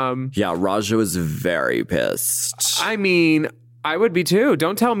 Yeah, Raja was very pissed. I mean, I would be too.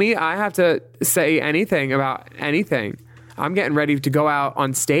 Don't tell me I have to say anything about anything. I'm getting ready to go out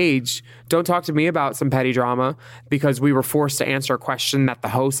on stage. Don't talk to me about some petty drama because we were forced to answer a question that the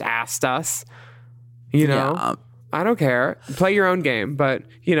host asked us. Yeah. I don't care. Play your own game. But,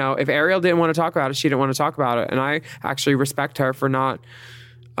 if Ariel didn't want to talk about it, she didn't want to talk about it. And I actually respect her for not...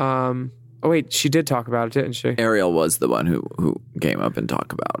 oh, wait, she did talk about it, didn't she? Ariel was the one who came up and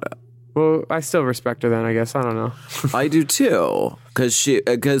talked about it. Well, I still respect her then, I guess. I don't know. I do too,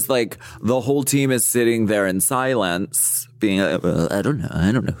 because like the whole team is sitting there in silence, being like, well, I don't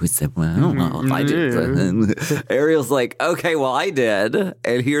know who said, well, I don't know if I did. Ariel's like, okay, well, I did,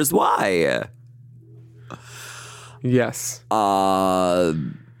 and here's why. Yes.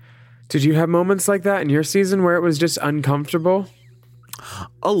 Did you have moments like that in your season where it was just uncomfortable?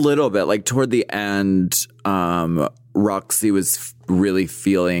 A little bit, like toward the end, Roxy was really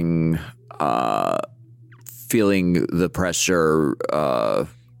feeling the pressure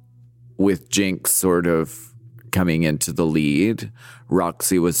with Jinx sort of coming into the lead.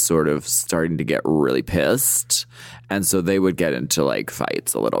 Roxy was sort of starting to get really pissed, and so they would get into like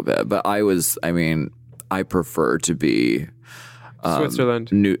fights a little bit. But I prefer to be Switzerland.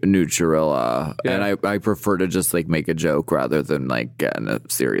 Nucciarilla, Yeah. and I prefer to just like make a joke rather than like get in a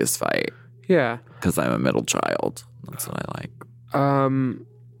serious fight Yeah. because I'm a middle child. That's what I like.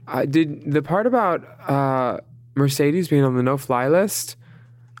 I did the part about Mercedes being on the no-fly list.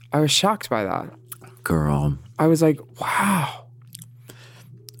 I was shocked by that. Girl, I was like, wow.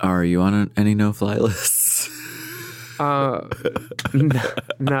 are you on any no-fly lists? No.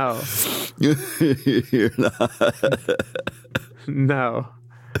 You're not. No.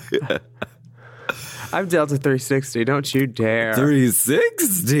 I'm Delta 360. Don't you dare.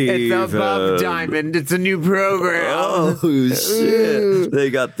 360. It's above Diamond. It's a new program. Oh shit! They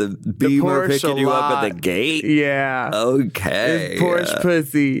got the Beamer Porsche picking you up lot. at the gate. Yeah. Okay. It's Porsche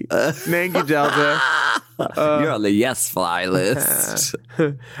pussy. Thank you, Delta. You're on the yes fly list.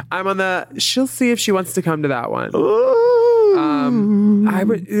 I'm on the. She'll see if she wants to come to that one.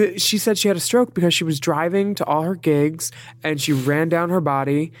 She said she had a stroke because she was driving to all her gigs and she ran down her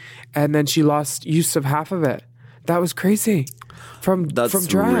body and then she lost use of half of it. That was crazy. From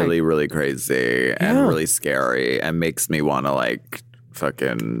drag. really, really crazy and Yeah. really scary and makes me want to like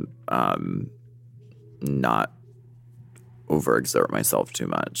fucking not overexert myself too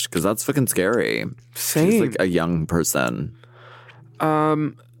much because that's fucking scary. Same. She's like a young person.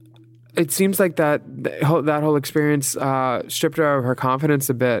 It seems like that whole experience stripped her of her confidence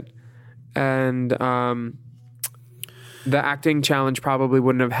a bit, and the acting challenge probably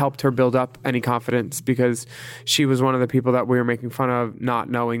wouldn't have helped her build up any confidence because she was one of the people that we were making fun of not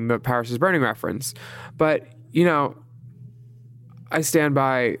knowing the Paris is Burning reference. But I stand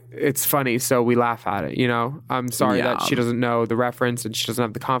by it's funny, so we laugh at it. I'm sorry that she doesn't know the reference and she doesn't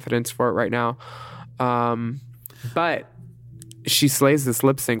have the confidence for it right now. But she slays this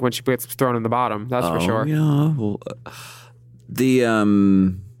lip sync when she gets thrown in the bottom. That's for sure. Yeah.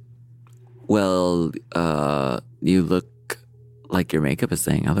 Well, you look like your makeup is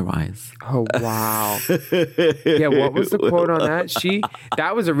saying otherwise. Oh, wow. Yeah, what was the quote on that?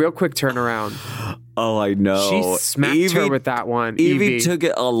 That was a real quick turnaround. Oh, I know. She smacked her with that one. Evie took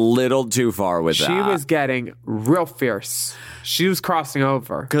it a little too far with that. She was getting real fierce. She was crossing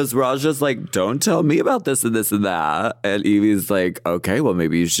over. Because Raja's like, don't tell me about this and this and that. And Evie's like, okay, well,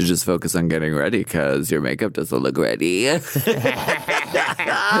 maybe you should just focus on getting ready because your makeup doesn't look ready.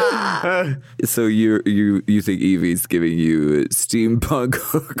 So you think Evie's giving you steampunk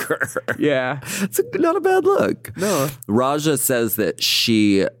hooker? Yeah. It's not a bad look. No. Raja says that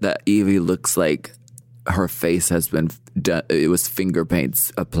Evie looks like her face has been done. It was finger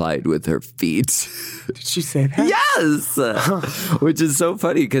paints applied with her feet. Did she say that? Yes, which is so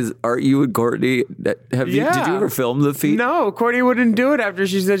funny because aren't you and Courtney? Did you ever film the feet? No, Courtney wouldn't do it after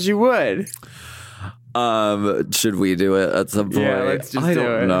she said she would. Should we do it at some point? Yeah, let's just I do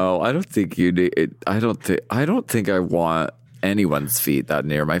don't it. know. I don't think you need it. I don't think I want anyone's feet that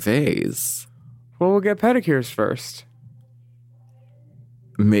near my face. Well, we'll get pedicures first.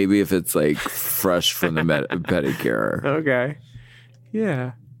 Maybe if it's like fresh from the pedicure. Okay.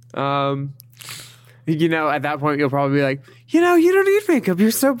 Yeah. At that point, you'll probably be like, you don't need makeup.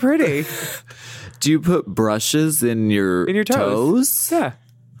 You're so pretty. Do you put brushes in your toes? Yeah.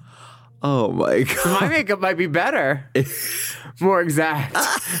 Oh my god. My makeup might be better. More exact.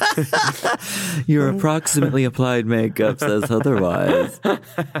 Your approximately applied makeup says otherwise.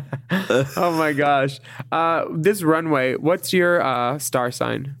 Oh my gosh. This runway, what's your star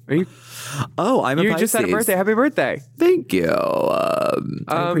sign? Are you? Oh, I'm a You Pisces. just had a birthday. Happy birthday. Thank you. I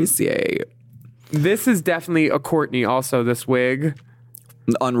appreciate. This is definitely a Courtney also, this wig.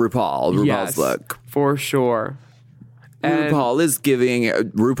 On RuPaul's Yes, look. for sure. And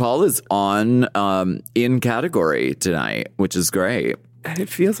RuPaul is on in category tonight, which is great. and it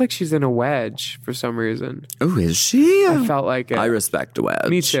feels like she's in a wedge for some reason. Oh, is she? I felt like it. I respect a wedge.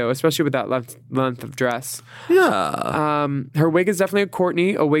 Me too, especially with that length of dress. Yeah. Her wig is definitely a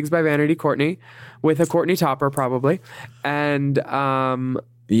Courtney, a Wigs by Vanity Courtney, with a Courtney topper probably. And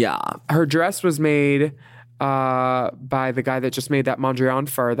yeah. her dress was made by the guy that just made that Mondrian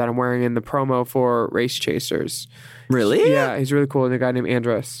fur that I'm wearing in the promo for Race Chasers. Really? Yeah, he's really cool. And a guy named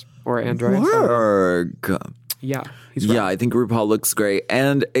Andres or Andres. Work. Yeah, he's great. Yeah, I think RuPaul looks great.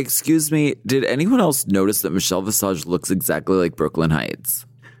 And excuse me, did anyone else notice that Michelle Visage looks exactly like Brooklyn Heights?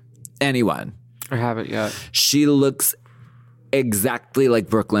 Anyone? I haven't yet. She looks exactly like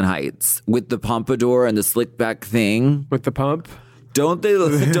Brooklyn Heights with the pompadour and the slick back thing. With the pump? Don't they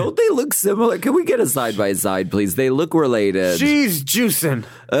look similar? Can we get a side by side, please? They look related. She's juicing.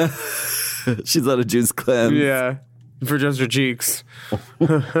 She's on a juice cleanse. Yeah, for just her cheeks.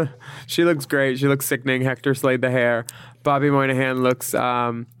 She looks great. She looks sickening. Hector slayed the hair. Bobby Moynihan looks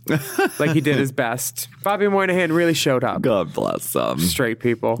like he did his best. Bobby Moynihan really showed up. God bless them. Straight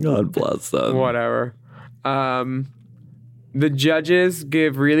people. God bless them. Whatever. The judges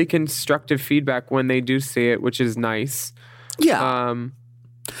give really constructive feedback when they do see it, which is nice. Yeah.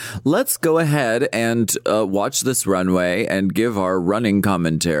 Let's go ahead and watch this runway and give our running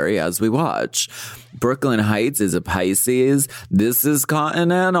commentary as we watch. Brooklyn Heights is a Pisces. This is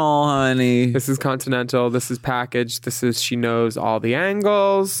Continental, honey. This is Continental. This is packaged. This is she knows all the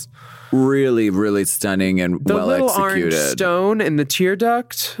angles. Really, really stunning and The well little executed. orange stone in the tear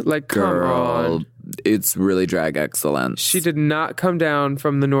duct. Like, come on. It's really drag excellence. She did not come down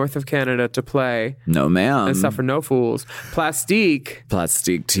from the north of Canada to play No, ma'am. and suffer no fools. Plastique.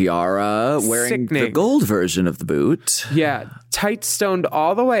 Plastique tiara, wearing the Sickening. gold version of the boot. Yeah, tight stoned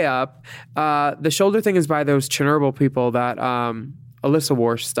all the way up. The shoulder thing is by those Chernobyl people that Alyssa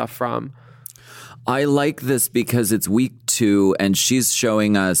wore stuff from. I like this because it's week 2 and she's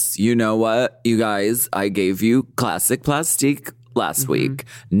showing us, you know what, you guys, I gave you classic plastique last week.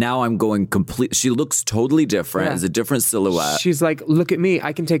 Now I'm going complete. She looks totally different. Yeah. It's a different silhouette. She's like, look at me.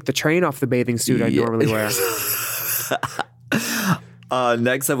 I can take the train off the bathing suit I normally wear.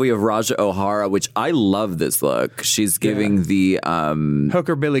 Next up, we have Raja O'Hara, which I love this look. She's giving the,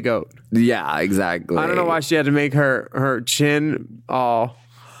 Hooker Billy Goat. yeah, exactly. I don't know why she had to make her chin all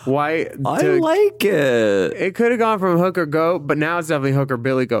white. I like it. It could have gone from Hooker Goat, but now it's definitely Hooker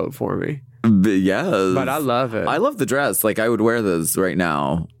Billy Goat for me. Yes. But I love it. I love the dress. Like, I would wear this right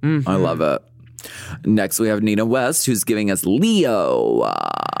now. I love it. Next, we have Nina West, who's giving us Leo.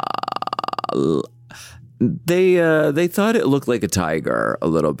 They thought it looked like a tiger a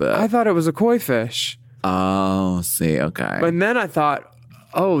little bit. I thought it was a koi fish. Oh, see, okay. And then I thought,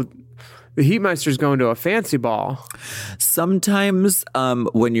 oh, The Heatmeister's going to a fancy ball. Sometimes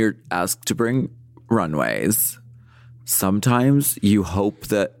when you're asked to bring runways, sometimes you hope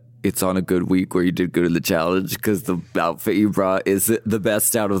that it's on a good week where you did good in the challenge because the outfit you brought is the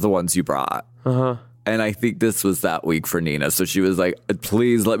best out of the ones you brought. And I think this was that week for Nina. So she was like,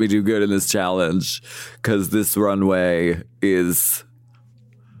 please let me do good in this challenge because this runway is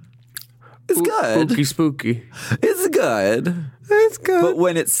good. Spooky. It's good. It's good. But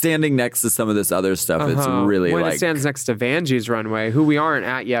when it's standing next to some of this other stuff, it's really when like... it stands next to Vanjie's runway, who we aren't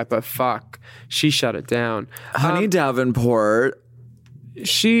at yet, but fuck, she shut it down. Honey Davenport.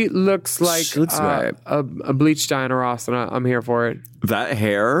 She looks like She looks great. a bleached Diana Ross, and I'm here for it. That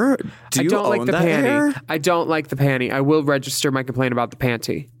hair? I don't like the that panty. hair? I don't like the panty. I will register my complaint about the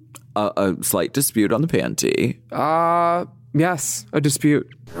panty. A slight dispute on the panty. Yes, a dispute.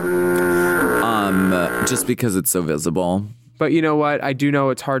 Just because it's so visible. But you know what? I do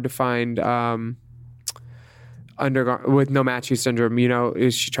know it's hard to find with no matchy syndrome. You know,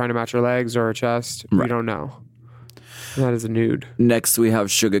 is she trying to match her legs or her chest? We don't know. That is a nude. Next we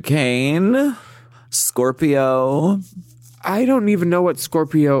have Sugarcane, Scorpio. I don't even know what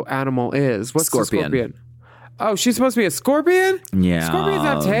Scorpio animal is. What's Scorpion. The scorpion? Oh, she's supposed to be a scorpion? Yeah. Scorpions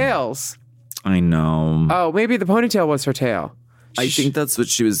have tails. I know. Oh, maybe the ponytail was her tail. I think that's what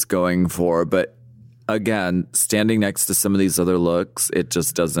she was going for, but again, standing next to some of these other looks, it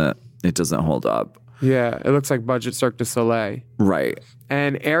just doesn't hold up. Yeah, it looks like budget Cirque du Soleil. Right.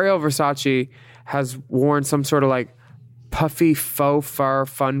 And Ariel Versace has worn some sort of like puffy faux fur,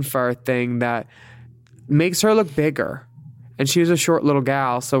 fun fur thing that makes her look bigger. And she's a short little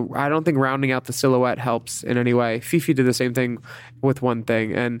gal, so I don't think rounding out the silhouette helps in any way. Fifi did the same thing with one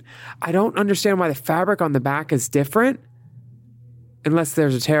thing. And I don't understand why the fabric on the back is different unless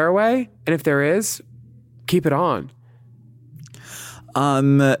there's a tearaway. And if there is, keep it on.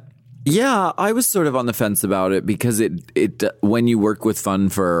 Yeah, I was sort of on the fence about it because it when you work with fun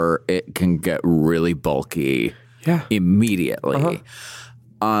fur, it can get really bulky immediately.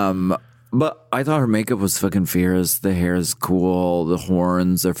 But I thought her makeup was fucking fierce. The hair is cool. The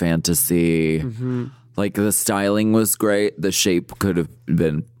horns are fantasy. Like the styling was great. The shape could have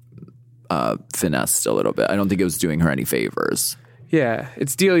been finessed a little bit. I don't think it was doing her any favors. Yeah,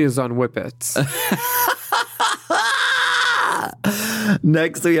 it's Delia's on Whippets.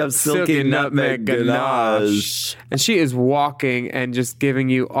 Next, we have Silky Nutmeg Ganache. And she is walking and just giving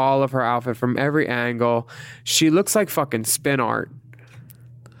you all of her outfit from every angle. She looks like fucking spin art.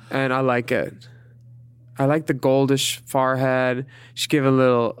 And I like it. I like the goldish forehead. She's giving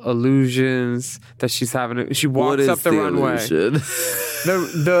little illusions that she's having. She walks up the runway. Illusion?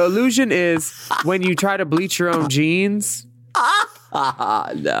 The illusion is when you try to bleach your own jeans.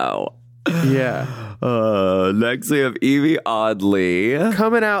 No. Yeah. Next, we have Evie Oddly.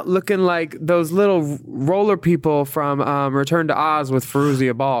 Coming out looking like those little roller people from Return to Oz with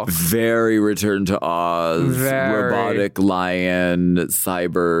Feruzia Balk. Very Return to Oz. Very. Robotic lion,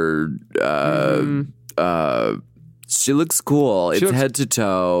 cyber. She looks cool. It's looks- head to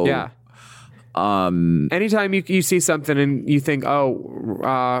toe. Yeah. Anytime you see something and you think,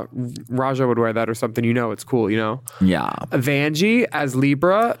 Raja would wear that or something, you know it's cool, you know? Yeah. Vanjie as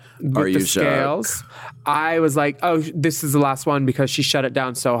Libra with Are the you shook? scales. I was like, oh, this is the last one because she shut it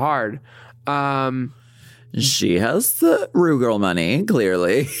down so hard. She has the Rue Girl money,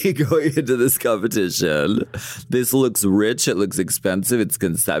 clearly, going into this competition. This looks rich. It looks expensive. It's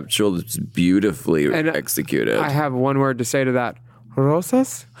conceptual. It's beautifully executed. I have one word to say to that.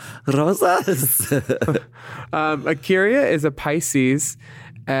 Rosas? Rosas. Akira is a Pisces,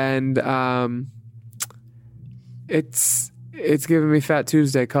 and it's giving me Fat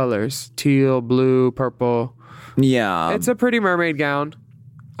Tuesday colors. Teal, blue, purple. Yeah. It's a pretty mermaid gown.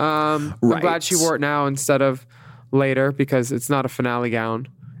 I'm glad she wore it now instead of later because it's not a finale gown.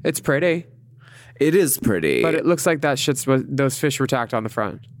 It's pretty. It is pretty. But it looks like those fish were tacked on the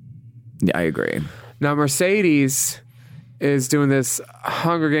front. Yeah, I agree. Now, Mercedes is doing this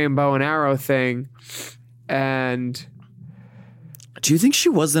Hunger Game bow and arrow thing, and do you think she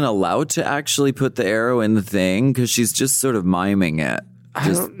wasn't allowed to actually put the arrow in the thing? Because she's just sort of miming it. I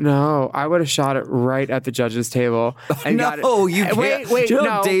don't know. I would have shot it right at the judge's table. And got it. You can't. Wait, Do you know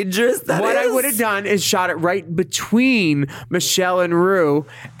no. how dangerous that what is? I would have done is shot it right between Michelle and Rue,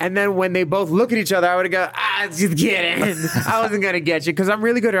 and then when they both look at each other, I would have gone, just get in. I wasn't going to get you because I'm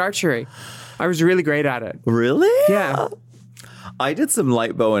really good at archery. I was really great at it. Really? Yeah. I did some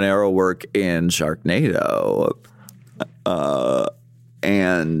light bow and arrow work in Sharknado.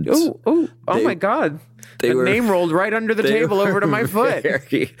 And Oh my God. The name rolled right under the table over to my foot.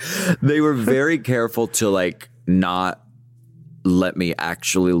 They were very careful to like not let me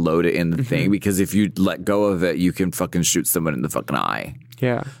actually load it in the thing, because if you let go of it, you can fucking shoot someone in the fucking eye.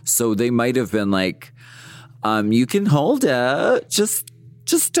 Yeah. So they might have been like, you can hold it, just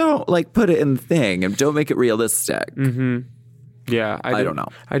don't like put it in the thing and don't make it realistic. Yeah, I don't know.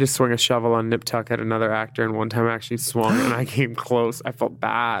 I just swung a shovel on Nip Tuck at another actor, and one time I actually swung and I came close. I felt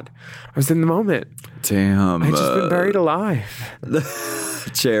bad. I was in the moment. Damn. I just been buried alive.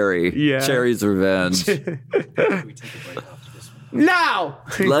 Cherry. Yeah. Cherry's revenge. No!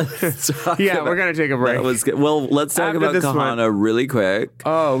 Let's talk Yeah, about- we're going to take a break. That was good. Well, let's talk After about this one- Kahana really quick.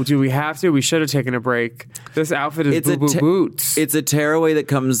 Oh, do we have to? We should have taken a break. This outfit is boo-boo boots. It's a tearaway that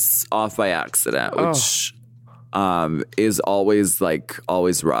comes off by accident, which is always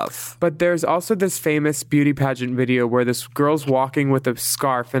rough. But there's also this famous beauty pageant video where this girl's walking with a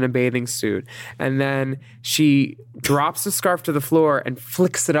scarf in a bathing suit, and then she drops the scarf to the floor and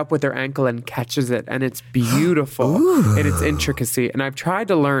flicks it up with her ankle and catches it, and it's beautiful in its intricacy. And I've tried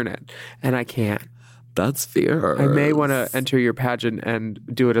to learn it, and I can't. That's fierce. I may want to enter your pageant and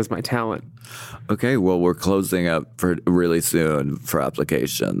do it as my talent. Okay, well, we're closing up for really soon for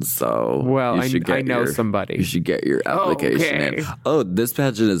applications, so Well, you should I know somebody. You should get your application in. Okay. Oh, this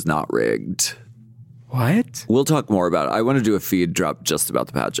pageant is not rigged. What? We'll talk more about it. I want to do a feed drop just about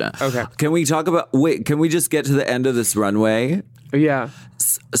the pageant. Okay. Can we talk about? Wait, can we just get to the end of this runway? Yeah.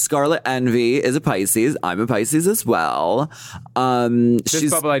 Scarlet Envy is a Pisces. I'm a Pisces as well. This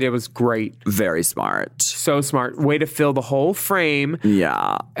She's bubble idea was great. very smart. So smart. Way to fill the whole frame.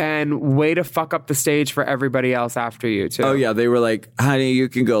 Yeah. And way to fuck up the stage for everybody else after you, too. Oh yeah, they were like, "Honey, you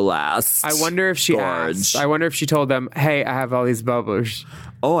can go last." I wonder if she asked. I wonder if she told them, hey, I have all these bubbles.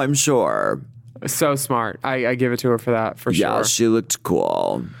 Oh, I'm sure. So smart. I give it to her for that, for Yeah, sure. she looked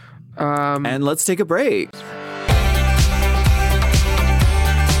cool. And let's take a break.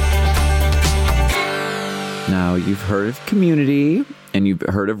 Now, you've heard of Community and you've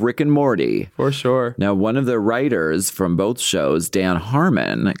heard of Rick and Morty. For sure. Now, one of the writers from both shows, Dan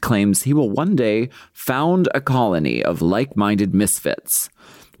Harmon, claims he will one day found a colony of like-minded misfits.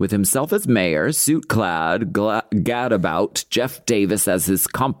 With himself as mayor, suit-clad, gadabout Jeff Davis as his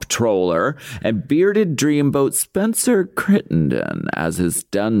comptroller, and bearded dreamboat Spencer Crittenden as his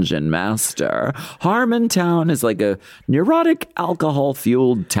dungeon master, Harmontown is like a neurotic,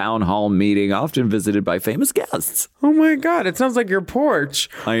 alcohol-fueled town hall meeting often visited by famous guests. Oh my God, it sounds like your porch.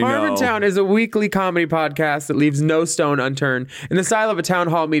 I know. Harmontown is a weekly comedy podcast that leaves no stone unturned. In the style of a town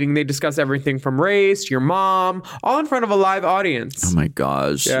hall meeting, they discuss everything from race, your mom, all in front of a live audience. Oh my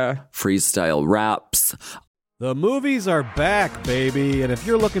gosh. Yeah. Freestyle raps. The movies are back, baby, and if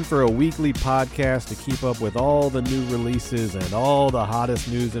you're looking for a weekly podcast to keep up with all the new releases and all the hottest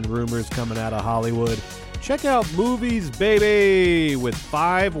news and rumors coming out of Hollywood, check out Movies Baby with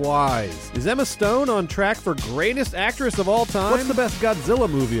 5 Ys. Is Emma Stone on track for greatest actress of all time? What's the best Godzilla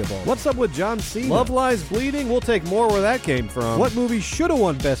movie of all? What's up with John Cena? Love Lies Bleeding? We'll take more where that came from. What movie should have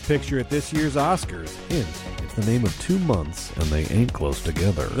won Best Picture at this year's Oscars? Hint. The name of 2 months, and they ain't close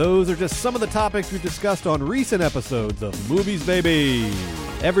together. Those are just some of the topics we've discussed on recent episodes of Movies Baby.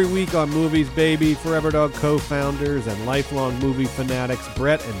 Every week on Movies Baby, Forever Dog co-founders and lifelong movie fanatics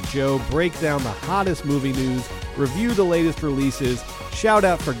Brett and Joe break down the hottest movie news, review the latest releases, shout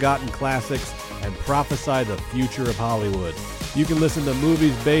out forgotten classics, and prophesy the future of Hollywood. You can listen to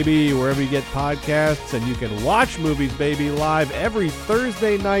Movies Baby wherever you get podcasts, and you can watch Movies Baby live every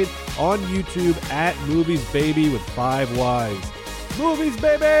Thursday night on YouTube at Movies Baby with 5 Ys. Movies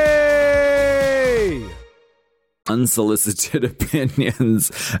Baby! Unsolicited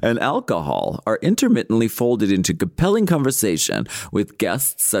opinions and alcohol are intermittently folded into compelling conversation with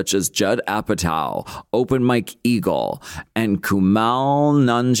guests such as Judd Apatow, Open Mike Eagle, and Kumail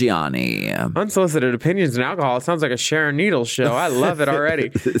Nanjiani. Unsolicited opinions and alcohol. It sounds like a Sharon Needles show. I love it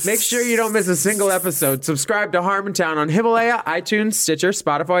already. Make sure you don't miss a single episode. Subscribe to Harmontown on Himalaya, iTunes, Stitcher,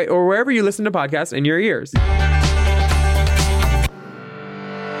 Spotify, or wherever you listen to podcasts in your ears.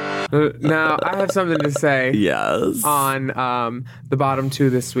 Now, I have something to say. Yes. On the bottom 2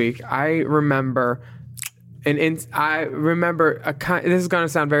 this week. I remember, this is going to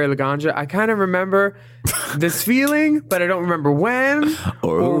sound very Laganja. I kind of remember this feeling, but I don't remember when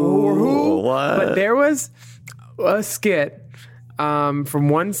or who. What? But there was a skit from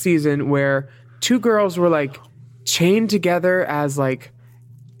one season where 2 girls were like chained together as like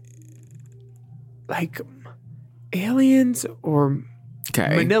aliens or.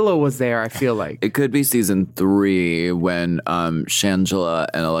 Okay. Manila was there, I feel like. It could be season 3 when Shangela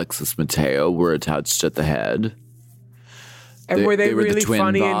and Alexis Mateo were attached at the head. And were they were the really twin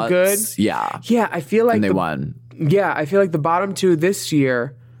funny bots. and good? Yeah. Yeah, I feel like And they won. Yeah, I feel like the bottom 2 this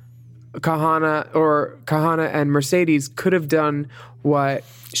year Kahana and Mercedes could have done what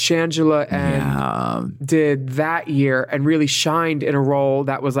Shangela and did that year and really shined in a role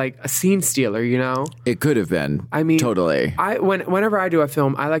that was like a scene stealer, you know? It could have been. I mean, totally. Whenever I do a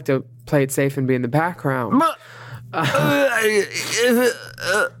film, I like to play it safe and be in the background.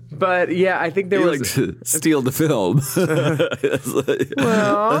 But yeah, I think there You was like to steal the film.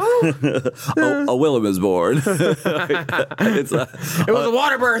 A Willem is born. It was a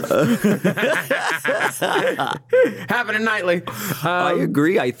water birth. Happening nightly. I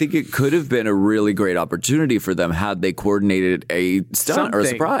agree. I think it could have been a really great opportunity for them had they coordinated a stunt or a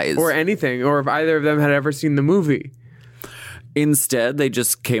Something, surprise. or anything, or if either of them had ever seen the movie. Instead, they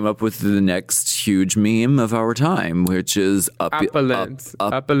just came up with the next huge meme of our time, which is Opulence.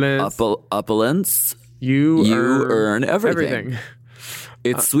 Opulence. You earn everything.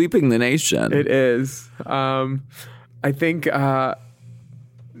 It's sweeping the nation. It is. I think that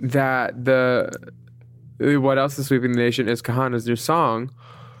what else is sweeping the nation is Kahana's new song,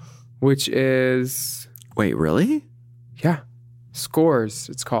 which is Wait, really? Scores.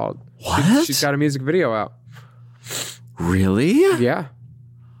 It's called. What? She's got a music video out. Really? Yeah.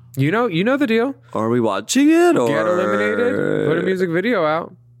 You know the deal. Are we watching it? Or Get eliminated. Put a music video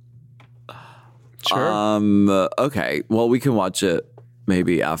out. Sure. Okay. Well, we can watch it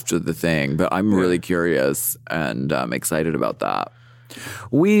maybe after the thing, but I'm really curious and I'm excited about that.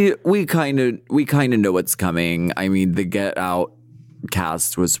 We kind of know what's coming. I mean, the Get Out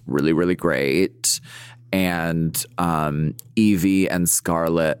cast was really, really great, and Evie and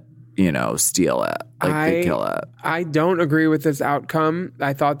Scarlett, steal it. They kill it. I don't agree with this outcome.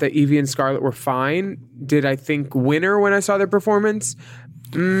 I thought that Evie and Scarlett were fine. Did I think winner when I saw their performance?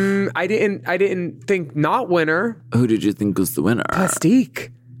 I didn't think not winner. Who did you think was the winner?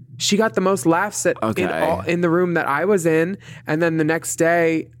 Plastique. She got the most laughs in the room that I was in, and then the next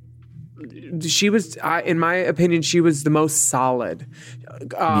day, she was, in my opinion, she was the most solid.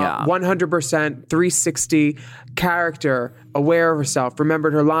 100%, 360 character, aware of herself,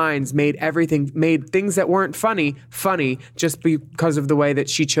 remembered her lines, made things that weren't funny just because of the way that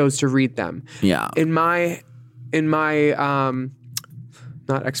she chose to read them. Yeah. In my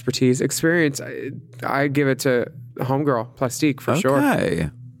not expertise, experience, I give it to homegirl Plastique for sure.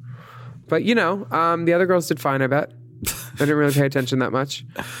 Okay. But the other girls did fine. I bet. I didn't really pay attention that much.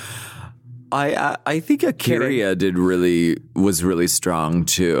 I think Akiria was really strong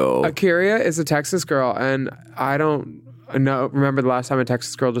too. Akiria is a Texas girl, and I don't remember the last time a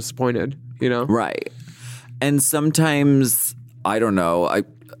Texas girl disappointed. Right. And sometimes I don't know.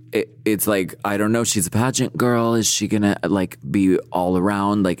 It's like, I don't know. She's a pageant girl. Is she gonna be all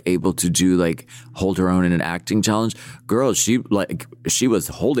around able to do hold her own in an acting challenge? Girl, she was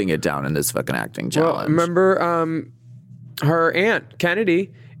holding it down in this fucking acting challenge. Well, remember her aunt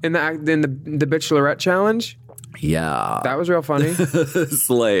Kennedy in the Bachelorette challenge? Yeah, that was real funny.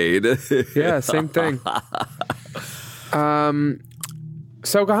 Slade. Yeah, same thing.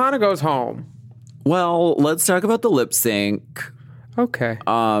 So Kahana goes home. Well, let's talk about the lip sync. Okay.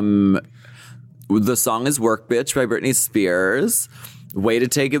 The song is Work Bitch by Britney Spears. Way to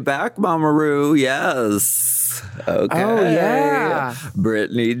take it back, Mama Ru. Yes. Okay. Oh, yeah.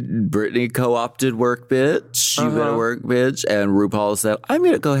 Britney co-opted Work Bitch. You better work, bitch. And RuPaul said, I'm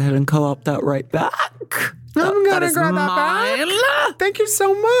going to go ahead and co-opt that right back. I'm going to grab that back. Thank you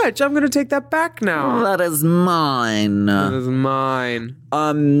so much. I'm going to take that back now. That is mine. That is mine.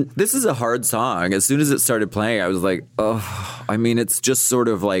 This is a hard song. As soon as it started playing, I was like, oh, I mean, it's just sort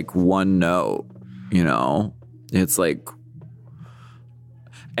of one note, It's like,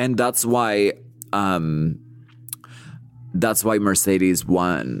 and that's why Mercedes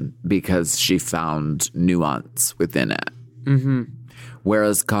won, because she found nuance within it. Mm-hmm.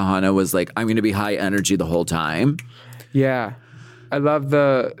 Whereas Kahana was like, I'm going to be high energy the whole time. Yeah. I love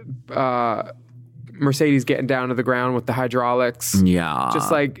the Mercedes getting down to the ground with the hydraulics. Yeah.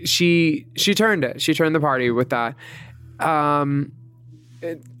 Just she turned it. She turned the party with that.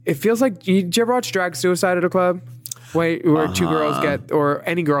 It feels like, did you ever watch Drag Suicide at a club? Where two girls or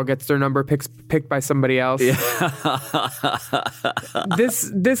any girl gets their number picked by somebody else. Yeah.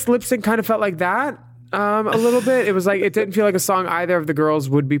 This lip sync kind of felt like that. A little bit. It was it didn't feel like a song either of the girls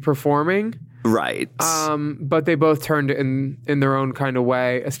would be performing. Right. But they both turned it in their own kind of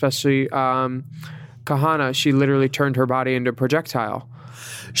way, especially Kahana. She literally turned her body into a projectile.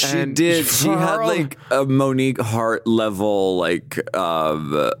 She did. She had a Monique Hart level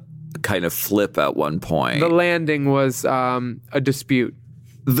kind of flip at one point. The landing was a dispute.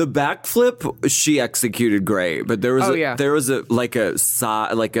 The backflip she executed great, but there was a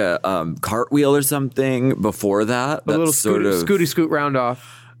cartwheel or something before that. A little scooty scoot round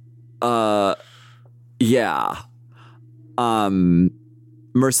off. Yeah.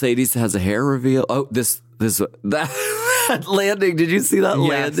 Mercedes has a hair reveal. Oh, that landing. Did you see that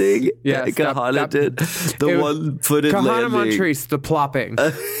landing? Yes. Kahana did. The one-footed Kahana landing. Montrese, the plopping.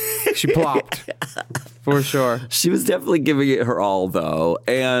 She plopped. For sure. She was definitely giving it her all, though.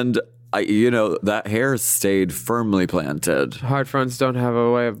 And, that hair stayed firmly planted. Hard fronts don't have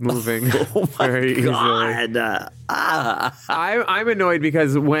a way of moving very easily. I'm annoyed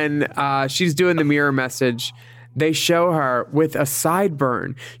because when she's doing the mirror message, they show her with a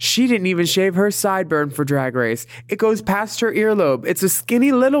sideburn. She didn't even shave her sideburn for Drag Race. It goes past her earlobe. It's a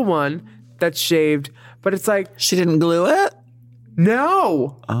skinny little one that's shaved, but it's like... She didn't glue it?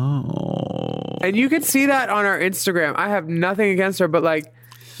 No. Oh. And you can see that on our Instagram. I have nothing against her, but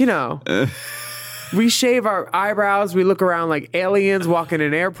we shave our eyebrows. We look around like aliens walking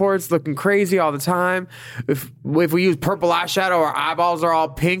in airports, looking crazy all the time. If we use purple eyeshadow, our eyeballs are all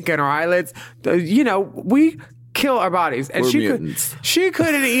pink and our eyelids, we kill our bodies. And We're she mutants. she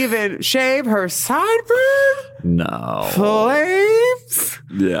couldn't even shave her sideburn. No. Flames.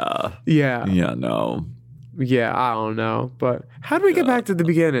 Yeah. Yeah. Yeah, no. Yeah, I don't know. But how do we get back to the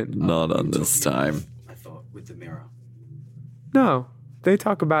beginning? Not on this time. I thought with the mirror. No. They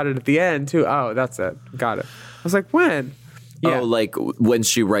talk about it at the end, too. Oh, that's it. Got it. I was like, when? Yeah. Oh, like when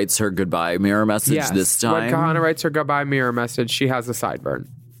she writes her goodbye mirror message Yes. this time? When Kahana writes her goodbye mirror message, she has a sideburn.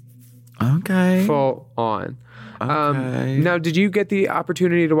 Okay. Full on. Okay. Now, did you get the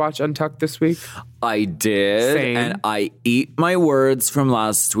opportunity to watch Untucked this week? I did. Same. And I eat my words from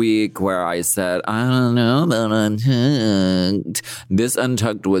last week where I said, I don't know about Untucked. This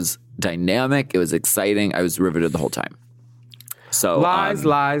Untucked was dynamic. It was exciting. I was riveted the whole time. So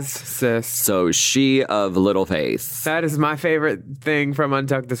Lies, sis. So she of little faith. That is my favorite thing from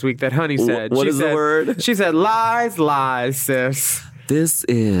Untucked this week that Honey said. What She is the said- word? She said, lies, sis. This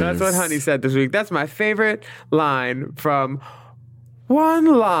is. That's what Honey said this week. That's my favorite line from one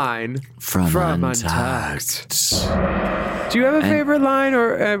line From Untucked. Do you have a favorite line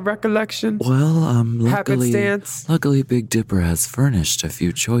or a recollection? Well, luckily, Happenstance? luckily, Big Dipper has furnished a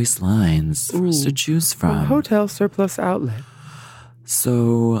few choice lines for us to choose from. Hotel surplus outlet.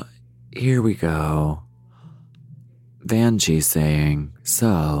 So, here we go. Vanjie saying,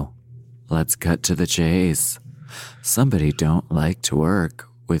 so, let's cut to the chase. Somebody don't like to work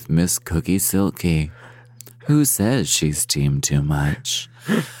with Miss Cookie Silky. Who says she's teamed too much?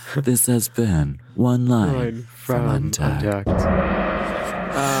 This has been one line from Untucked.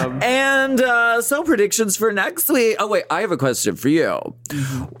 And so predictions for next week. Oh wait, I have a question for you.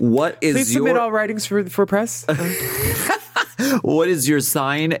 What is Please submit all writings for press. what is your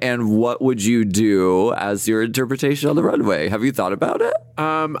sign, and what would you do as your interpretation on the runway? Have you thought about it?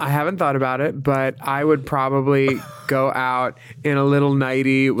 I haven't thought about it, but I would probably go out in a little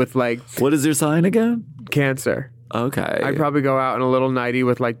nightie with like What is your sign again? Cancer. Okay. I'd probably go out in a little nightie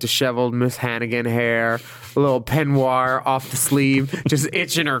with like disheveled Miss Hannigan hair, a little peignoir off the sleeve, just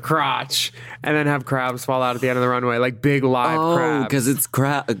itching her crotch, and then have crabs fall out at the end of the runway, like big live crabs. because it's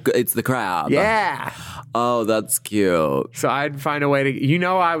the crab. Yeah. Oh, that's cute. So I'd find a way to,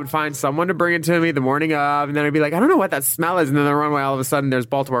 I would find someone to bring it to me the morning of, and then I'd be like, I don't know what that smell is. And then the runway, all of a sudden, there's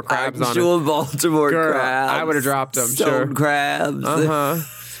Baltimore crabs on Actual it. Baltimore Girl, crabs. I would've dropped them, Stone sure. crabs. Uh-huh.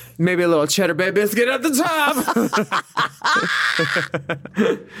 Maybe a little cheddar bay biscuit at the top.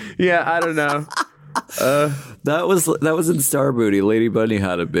 Yeah, I don't know. That was in Star Booty. Lady Bunny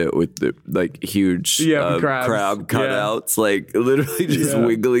had a bit with the huge crabs. crab cutouts, literally just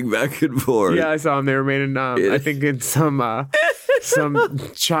wiggling back and forth. Yeah, I saw them. They were made in, I think, in some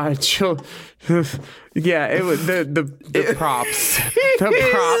child. Yeah, it was the props. The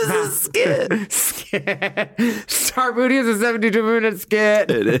prop. Skit. Star Booty is a 72-minute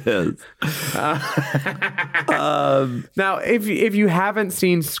skit. It is. Now, if you haven't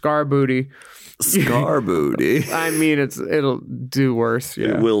seen Scar Booty, Scar Booty. I mean, it'll do worse.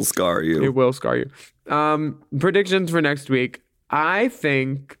 Yeah. It will scar you. It will scar you. Predictions for next week. I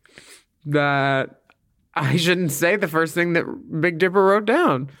think that I shouldn't say the first thing that Big Dipper wrote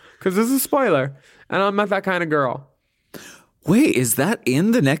down because this is a spoiler, and I'm not that kind of girl. Wait, is that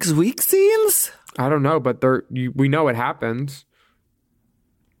in the next week scenes? I don't know, but we know it happens.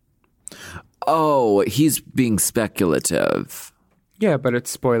 Oh, he's being speculative. Yeah, but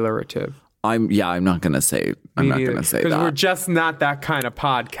it's spoilerative. I'm not gonna say. I'm not gonna say because that. we're just not that kind of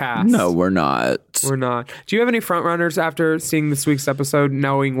podcast. No, we're not. We're not. Do you have any front runners after seeing this week's episode,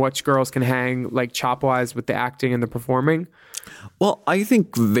 knowing which girls can hang chop wise with the acting and the performing? Well, I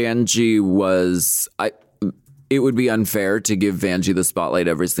think Vanjie was. it would be unfair to give Vanjie the spotlight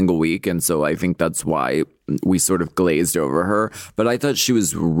every single week. And so I think that's why we sort of glazed over her. But I thought she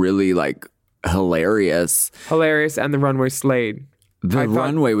was really like hilarious. Hilarious, and the runway slayed. The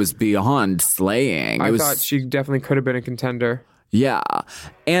runway was beyond slaying. I thought she definitely could have been a contender. Yeah.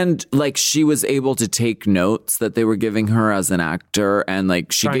 And like she was able to take notes that they were giving her as an actor. And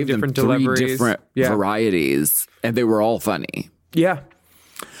like she Trying gave them different 3 deliveries. different varieties. And they were all funny. Yeah.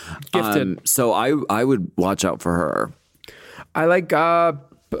 Gifted. So I would watch out for her. I like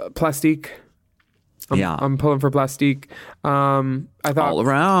Plastique. I'm pulling for Plastique. I thought all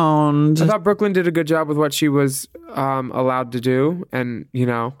around. I thought Brooklyn did a good job with what she was allowed to do, and you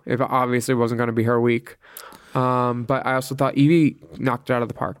know, it obviously wasn't going to be her week. But I also thought Evie knocked it out of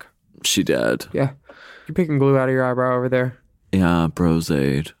the park. She did. Yeah, you're picking glue out of your eyebrow over there. Yeah,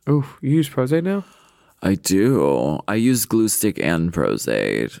 Prozaid. Ooh, you use Prozaid now? I do. I use glue stick and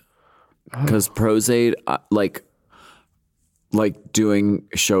Prozaid because Prozaid, like doing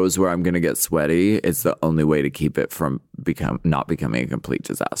shows where I'm going to get sweaty, it's the only way to keep it from not becoming a complete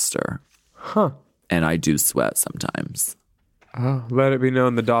disaster. Huh. And I do sweat sometimes. Oh, let it be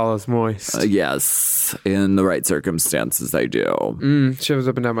known the doll is moist. Yes, in the right circumstances, I do. Shivers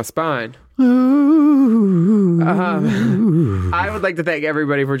up and down my spine. I would like to thank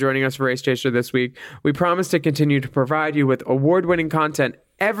everybody for joining us for Race Chaser this week. We promise to continue to provide you with award-winning content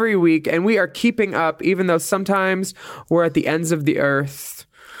every week, and we are keeping up, even though sometimes we're at the ends of the earth.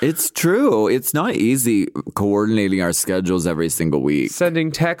 It's true. It's not easy coordinating our schedules every single week.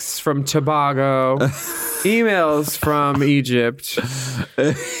 Sending texts from Tobago, emails from Egypt,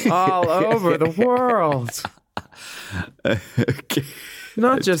 all over the world. Okay.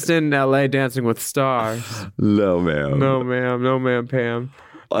 Not just in LA Dancing with Stars. No, ma'am. No, ma'am. No, ma'am, Pam.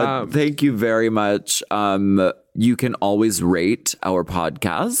 Thank you very much. You can always rate our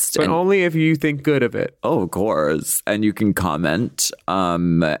podcast. But only if you think good of it. Oh, of course. And you can comment.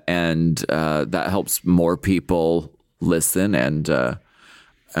 And that helps more people listen and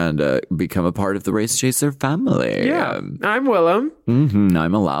become a part of the Race Chaser family. Yeah. I'm Willem.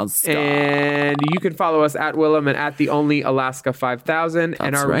 I'm Alaska. And you can follow us at Willem and at the Only Alaska 5000.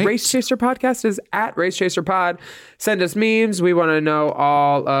 And our right. Race Chaser podcast is at Race Chaser Pod. Send us memes. We want to know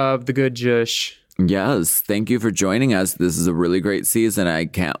all of the good jush. Yes. Thank you for joining us. This is a really great season. I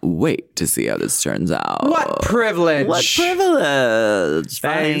can't wait to see how this turns out. What privilege. What privilege.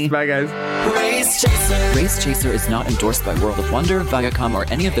 Thanks. Bye, guys. Race Chaser. Race Chaser is not endorsed by World of Wonder, Viacom,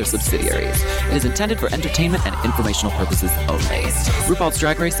 or any of their subsidiaries. It is intended for entertainment and informational purposes only. RuPaul's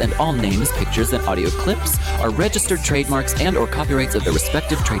Drag Race and all names, pictures, and audio clips are registered trademarks and/or copyrights of their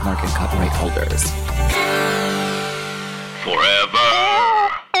respective trademark and copyright holders.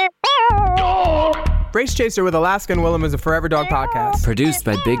 Race Chaser with Alaska and Willem is a Forever Dog podcast. Produced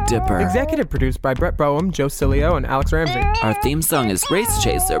by Big Dipper. Executive produced by Brett Boehm, Joe Cilio, and Alex Ramsey. Our theme song is Race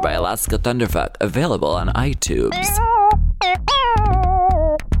Chaser by Alaska Thunderfuck, available on iTunes.